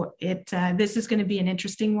so this is going to be an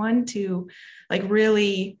interesting one to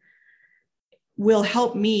really will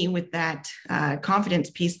help me with that confidence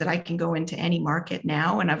piece that I can go into any market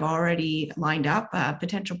now. And I've already lined up a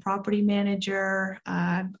potential property manager.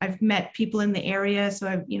 I've met people in the area. So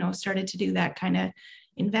I've, started to do that kind of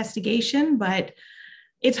investigation, but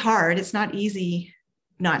it's hard. It's not easy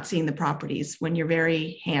not seeing the properties when you're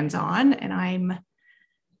very hands-on, and I'm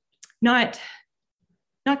not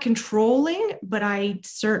controlling, but I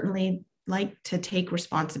certainly like to take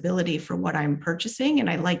responsibility for what I'm purchasing, and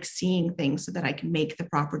I like seeing things so that I can make the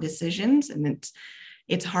proper decisions. And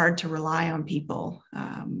it's hard to rely on people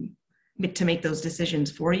to make those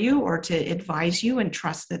decisions for you or to advise you and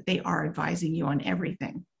trust that they are advising you on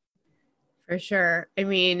everything. For sure. I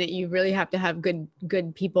mean, you really have to have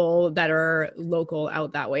good people that are local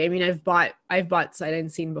out that way. I mean, I've bought sight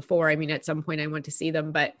unseen before. I mean, at some point I went to see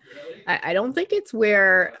them, but I don't think it's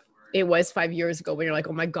where it was 5 years ago when you're like,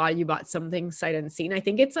 oh my God, you bought something sight unseen. I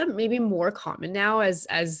think it's maybe more common now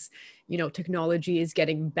as technology is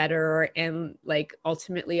getting better. And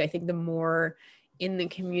ultimately, I think the more in the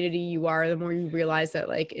community you are, the more you realize that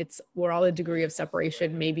we're all a degree of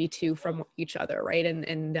separation, maybe too, from each other, right?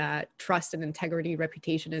 And trust and integrity,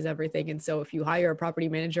 reputation is everything. And so if you hire a property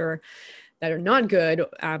manager that are not good,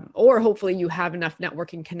 or hopefully you have enough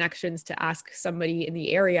networking connections to ask somebody in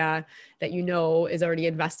the area that you know is already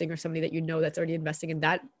investing, or somebody that you know that's already investing in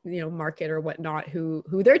that, you know, market or whatnot, who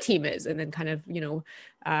their team is, and then kind of, you know,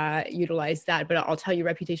 utilize that. But I'll tell you,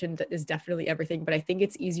 reputation is definitely everything. But I think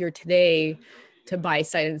it's easier today to buy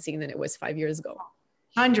sight unseen than it was 5 years ago.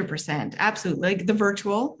 100%, absolutely. Like the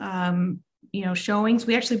virtual, you know, showings.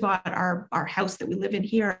 We actually bought our house that we live in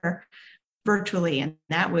here virtually, and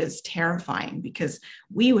that was terrifying because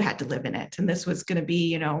we had to live in it, and this was going to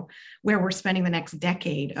be, you know, where we're spending the next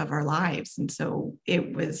decade of our lives. And so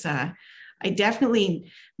it was, I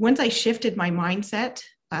definitely, once I shifted my mindset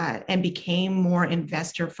and became more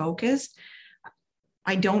investor focused,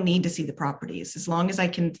 I don't need to see the properties as long as I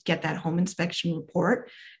can get that home inspection report.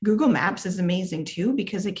 Google Maps is amazing too,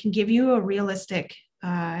 because it can give you a realistic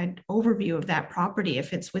overview of that property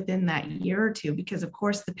if it's within that year or two, because of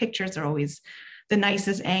course the pictures are always the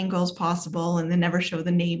nicest angles possible and they never show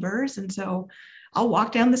the neighbors. And so I'll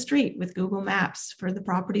walk down the street with Google Maps for the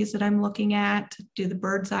properties that I'm looking at, do the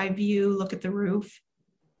bird's eye view, look at the roof.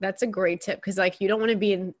 That's a great tip, because like you don't want to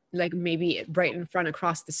be in like maybe right in front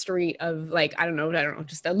across the street of like I don't know,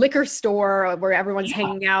 just a liquor store where everyone's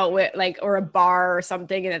hanging out with, like, or a bar or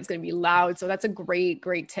something, and it's going to be loud. So that's a great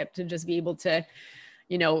tip, to just be able to,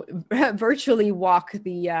 you know, virtually walk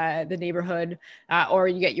the neighborhood, or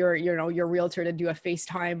you get your, you know, your realtor to do a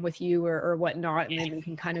FaceTime with you or whatnot, and then you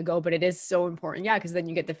can kind of go. But it is so important, yeah, because then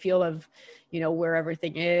you get the feel of, you know, where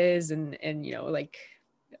everything is, and you know, like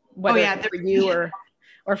whether it's for you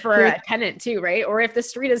or for a tenant too, right? Or if the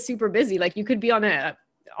street is super busy, like you could be on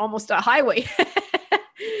almost a highway.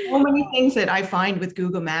 So many things that I find with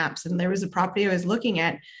Google Maps. And there was a property I was looking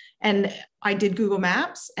at, and I did Google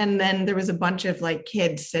Maps, and then there was a bunch of like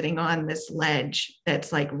kids sitting on this ledge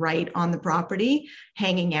that's like right on the property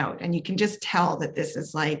hanging out. And you can just tell that this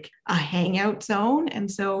is like a hangout zone.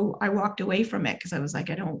 And so I walked away from it because I was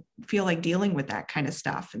like, I don't feel like dealing with that kind of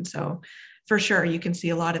stuff. And so for sure, you can see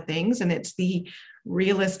a lot of things, and it's the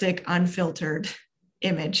realistic, unfiltered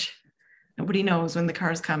image. Nobody knows when the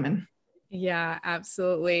car's coming. Yeah,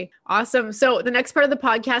 absolutely. Awesome. So the next part of the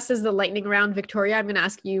podcast is the lightning round. Victoria, I'm going to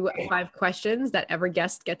ask you 5 questions that every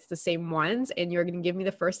guest gets the same ones, and you're going to give me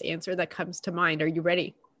the first answer that comes to mind. Are you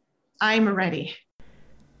ready? I'm ready.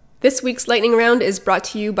 This week's lightning round is brought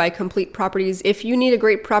to you by Complete Properties. If you need a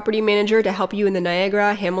great property manager to help you in the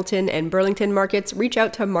Niagara, Hamilton, and Burlington markets, reach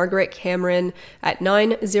out to Margaret Cameron at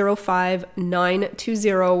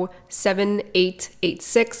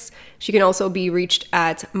 905-920-7886. She can also be reached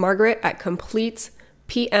at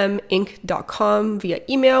margaret@completepminc.com via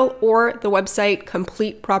email, or the website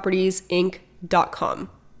completepropertiesinc.com.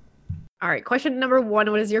 All right. Question number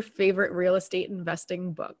 1. What is your favorite real estate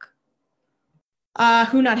investing book?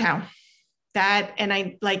 Who Not How. That, and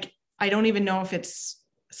I don't even know if it's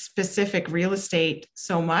specific real estate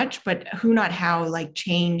so much, but Who Not How like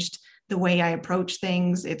changed the way I approach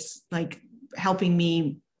things. It's like helping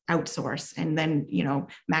me outsource and then, you know,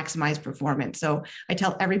 maximize performance. So I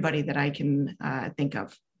tell everybody that I can think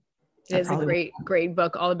of. It is a great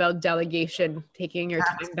book, all about delegation, taking your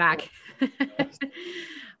time back.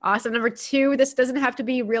 Awesome. Number 2, this doesn't have to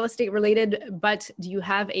be real estate related, but do you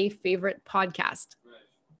have a favorite podcast?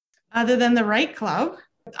 Other than The Right Club,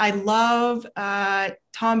 I love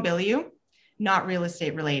Tom Bilyeu, not real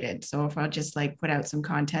estate related. So if I'll just like put out some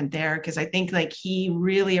content there, because I think like he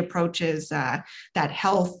really approaches that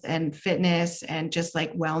health and fitness and just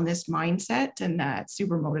like wellness mindset, and it's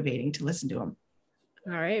super motivating to listen to him.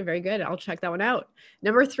 All right. Very good. I'll check that one out.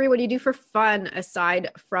 Number 3, what do you do for fun aside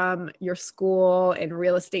from your school and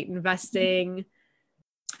real estate investing?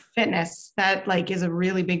 Fitness. That like is a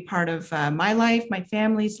really big part of my life, my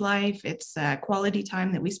family's life. It's quality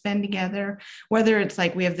time that we spend together, whether it's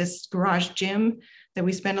like we have this garage gym that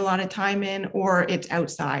we spend a lot of time in, or it's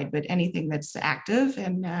outside, but anything that's active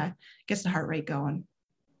and gets the heart rate going.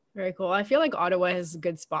 Very cool. I feel like Ottawa is a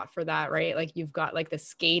good spot for that, right? Like you've got like the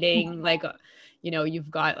skating, like, you know,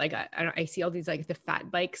 you've got like, I see all these like the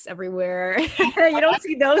fat bikes everywhere. You don't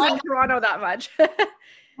see those in Toronto that much.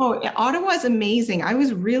 Oh, yeah, Ottawa is amazing. I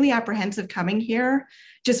was really apprehensive coming here,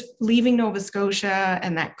 just leaving Nova Scotia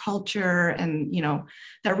and that culture and, you know,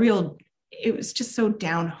 it was just so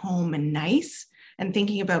down home and nice, and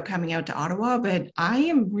thinking about coming out to Ottawa, but I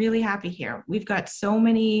am really happy here. We've got so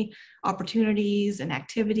many opportunities and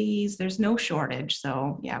activities. There's no shortage.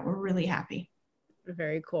 So yeah, we're really happy.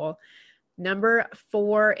 Very cool. Number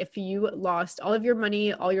 4, if you lost all of your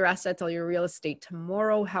money, all your assets, all your real estate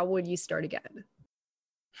tomorrow, how would you start again?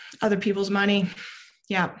 Other people's money.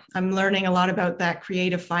 Yeah, I'm learning a lot about that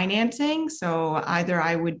creative financing. So either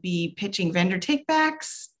I would be pitching vendor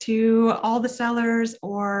takebacks to all the sellers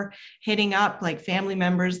or hitting up like family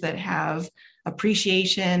members that have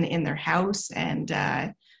appreciation in their house. And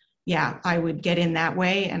yeah, I would get in that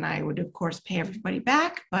way. And I would, of course, pay everybody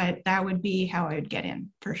back, but that would be how I would get in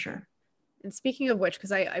for sure. And speaking of which,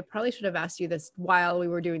 because I probably should have asked you this while we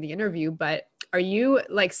were doing the interview, but are you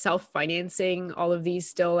like self-financing all of these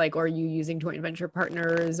still, like, or are you using joint venture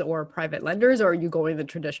partners or private lenders, or are you going the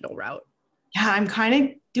traditional route? Yeah, I'm kind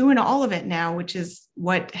of doing all of it now, which is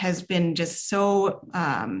what has been just so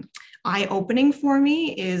eye-opening for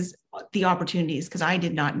me is the opportunities, because I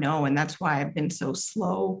did not know. And that's why I've been so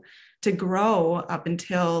slow to grow up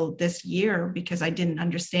until this year, because I didn't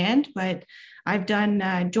understand. But I've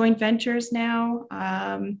done joint ventures now,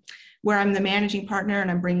 where I'm the managing partner and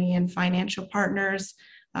I'm bringing in financial partners,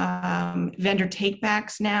 vendor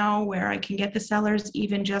takebacks now, where I can get the sellers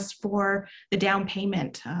even just for the down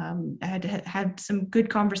payment. I had some good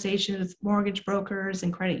conversations with mortgage brokers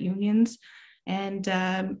and credit unions, and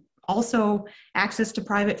also access to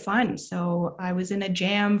private funds. So I was in a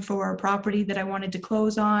jam for a property that I wanted to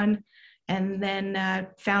close on, and then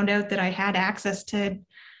found out that I had access to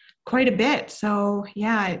quite a bit. So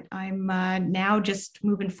yeah, I'm now just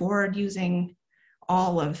moving forward using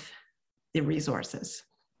all of the resources.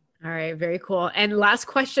 All right, very cool. And last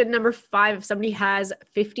question, number 5, if somebody has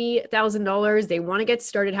 $50,000, they want to get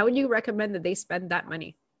started, how would you recommend that they spend that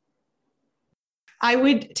money? I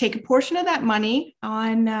would take a portion of that money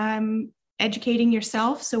on educating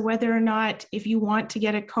yourself. So whether or not, if you want to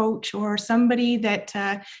get a coach or somebody that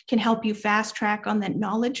can help you fast track on that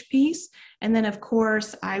knowledge piece. And then of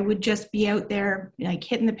course, I would just be out there like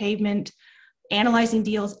hitting the pavement, analyzing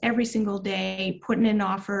deals every single day, putting in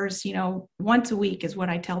offers, once a week is what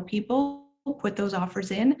I tell people, put those offers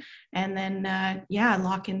in, and then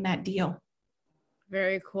lock in that deal.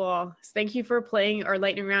 Very cool. Thank you for playing our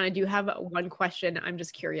lightning round. I do have one question. I'm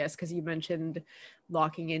just curious because you mentioned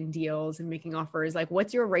locking in deals and making offers. Like,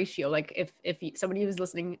 what's your ratio? Like, if somebody was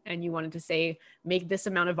listening and you wanted to say, make this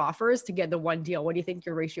amount of offers to get the one deal, what do you think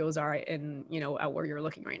your ratios are in, at where you're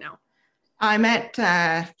looking right now? I'm at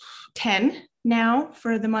 10 now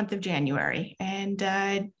for the month of January,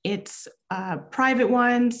 and it's private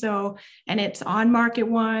ones. And it's on market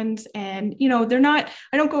ones, and they're not,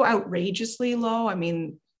 I don't go outrageously low. I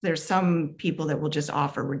mean, there's some people that will just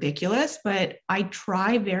offer ridiculous, but I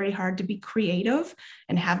try very hard to be creative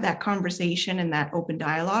and have that conversation and that open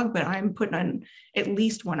dialogue, but I'm putting on at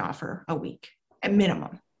least one offer a week at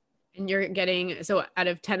minimum. And you're getting, so out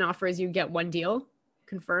of 10 offers, you get one deal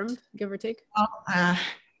confirmed, give or take?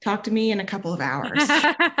 Talk to me in a couple of hours.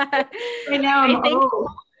 Right now,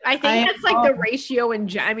 I think that's like the ratio.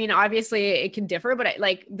 And I mean, obviously it can differ, but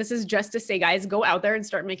this is just to say, guys, go out there and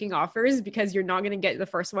start making offers, because you're not going to get the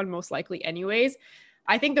first one most likely anyways.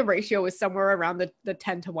 I think the ratio is somewhere around the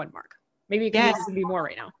 10 to 1 mark. Maybe it can even be more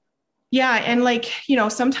right now. Yeah.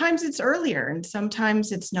 And sometimes it's earlier and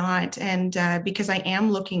sometimes it's not. And because I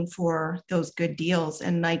am looking for those good deals,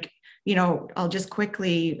 and I'll just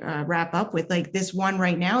quickly wrap up with this one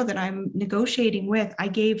right now that I'm negotiating with. I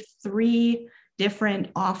gave 3 different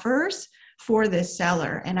offers for this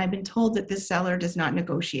seller, and I've been told that this seller does not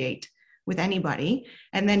negotiate with anybody.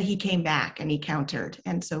 And then he came back and he countered.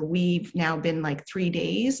 And so we've now been 3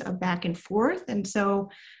 days of back and forth. And so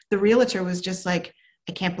the realtor was just like,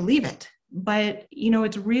 I can't believe it. But,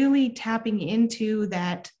 it's really tapping into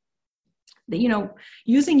that,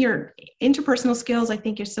 using your interpersonal skills, I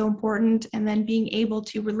think, is so important. And then being able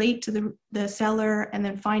to relate to the seller, and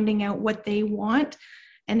then finding out what they want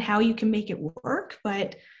and how you can make it work.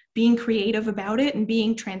 But being creative about it and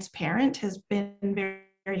being transparent has been very,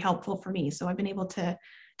 very helpful for me. So I've been able to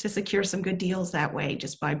secure some good deals that way,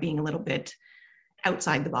 just by being a little bit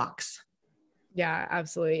outside the box. Yeah,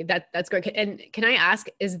 absolutely. That's great. And can I ask,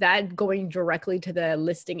 is that going directly to the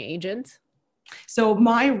listing agent? So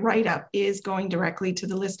my write-up is going directly to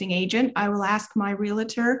the listing agent. I will ask my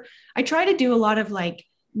realtor. I try to do a lot of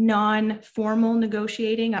non-formal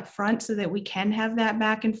negotiating up front so that we can have that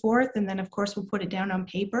back and forth. And then of course we'll put it down on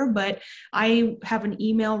paper, but I have an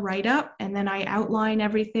email write-up, and then I outline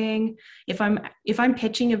everything. If I'm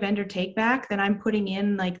pitching a vendor take back, then I'm putting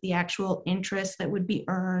in the actual interest that would be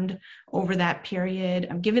earned over that period.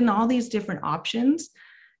 I'm giving all these different options.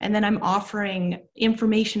 And then I'm offering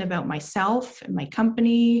information about myself and my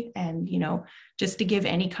company, and, just to give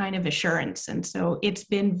any kind of assurance. And so it's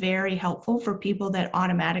been very helpful for people that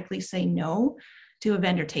automatically say no to a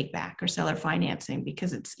vendor take back or seller financing,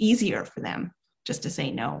 because it's easier for them just to say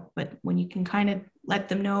no. But when you can kind of let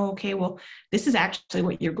them know, okay, well, this is actually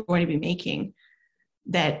what you're going to be making,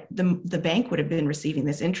 that the bank would have been receiving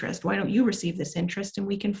this interest. Why don't you receive this interest and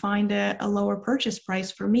we can find a lower purchase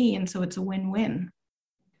price for me? And so it's a win-win.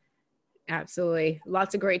 Absolutely.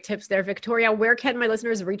 Lots of great tips there. Victoria, where can my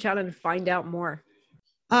listeners reach out and find out more?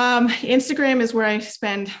 Instagram is where I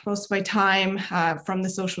spend most of my time from the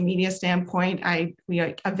social media standpoint.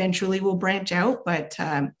 We eventually will branch out, but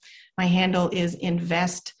my handle is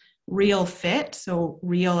Invest Real Fit. So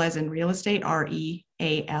real as in real estate,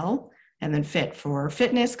 REAL, and then fit for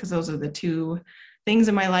fitness, because those are the two things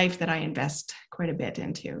in my life that I invest quite a bit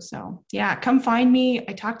into. So yeah, come find me.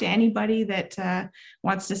 I talk to anybody that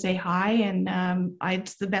wants to say hi, and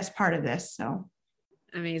it's the best part of this. So.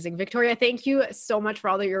 Amazing. Victoria, thank you so much for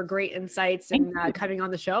all of your great insights and coming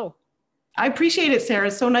on the show. I appreciate it, Sarah.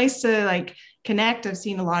 It's so nice to connect. I've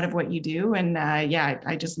seen a lot of what you do. And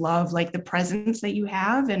I just love the presence that you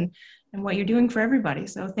have and what you're doing for everybody.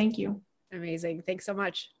 So thank you. Amazing. Thanks so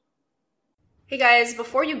much. Hey guys,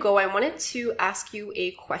 before you go, I wanted to ask you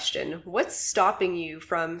a question. What's stopping you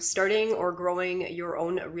from starting or growing your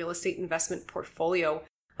own real estate investment portfolio?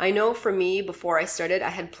 I know for me, before I started, I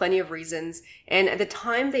had plenty of reasons, and at the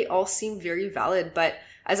time they all seemed very valid, but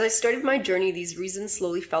as I started my journey, these reasons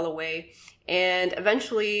slowly fell away, and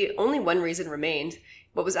eventually only one reason remained.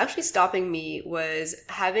 What was actually stopping me was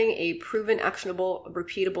having a proven, actionable,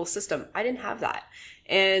 repeatable system. I didn't have that.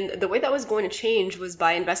 And the way that was going to change was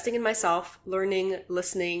by investing in myself, learning,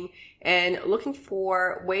 listening, and looking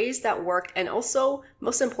for ways that worked, and also,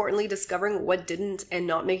 most importantly, discovering what didn't and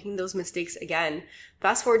not making those mistakes again.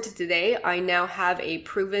 Fast forward to today, I now have a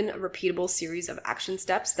proven, repeatable series of action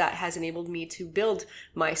steps that has enabled me to build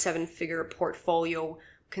my 7-figure portfolio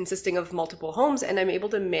consisting of multiple homes, and I'm able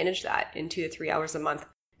to manage that in 2 to 3 hours a month.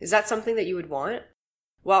 Is that something that you would want?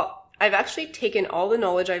 Well, I've actually taken all the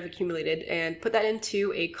knowledge I've accumulated and put that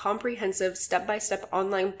into a comprehensive step-by-step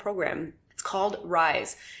online program. It's called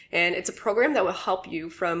Rise, and it's a program that will help you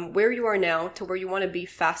from where you are now to where you want to be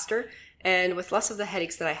faster and with less of the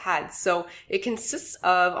headaches that I had. So it consists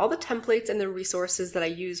of all the templates and the resources that I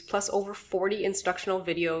use, plus over 40 instructional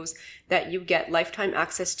videos that you get lifetime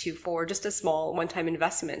access to for just a small one-time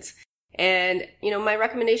investment. And, my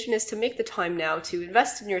recommendation is to make the time now to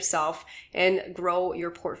invest in yourself and grow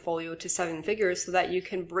your portfolio to 7 figures so that you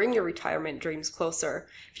can bring your retirement dreams closer.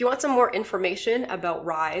 If you want some more information about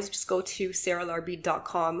Rise, just go to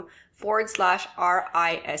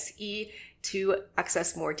sarahlarby.com/RISE to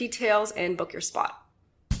access more details and book your spot.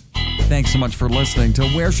 Thanks so much for listening to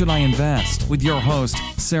Where Should I Invest with your host,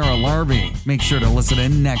 Sarah Larby. Make sure to listen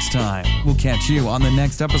in next time. We'll catch you on the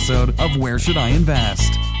next episode of Where Should I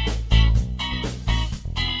Invest?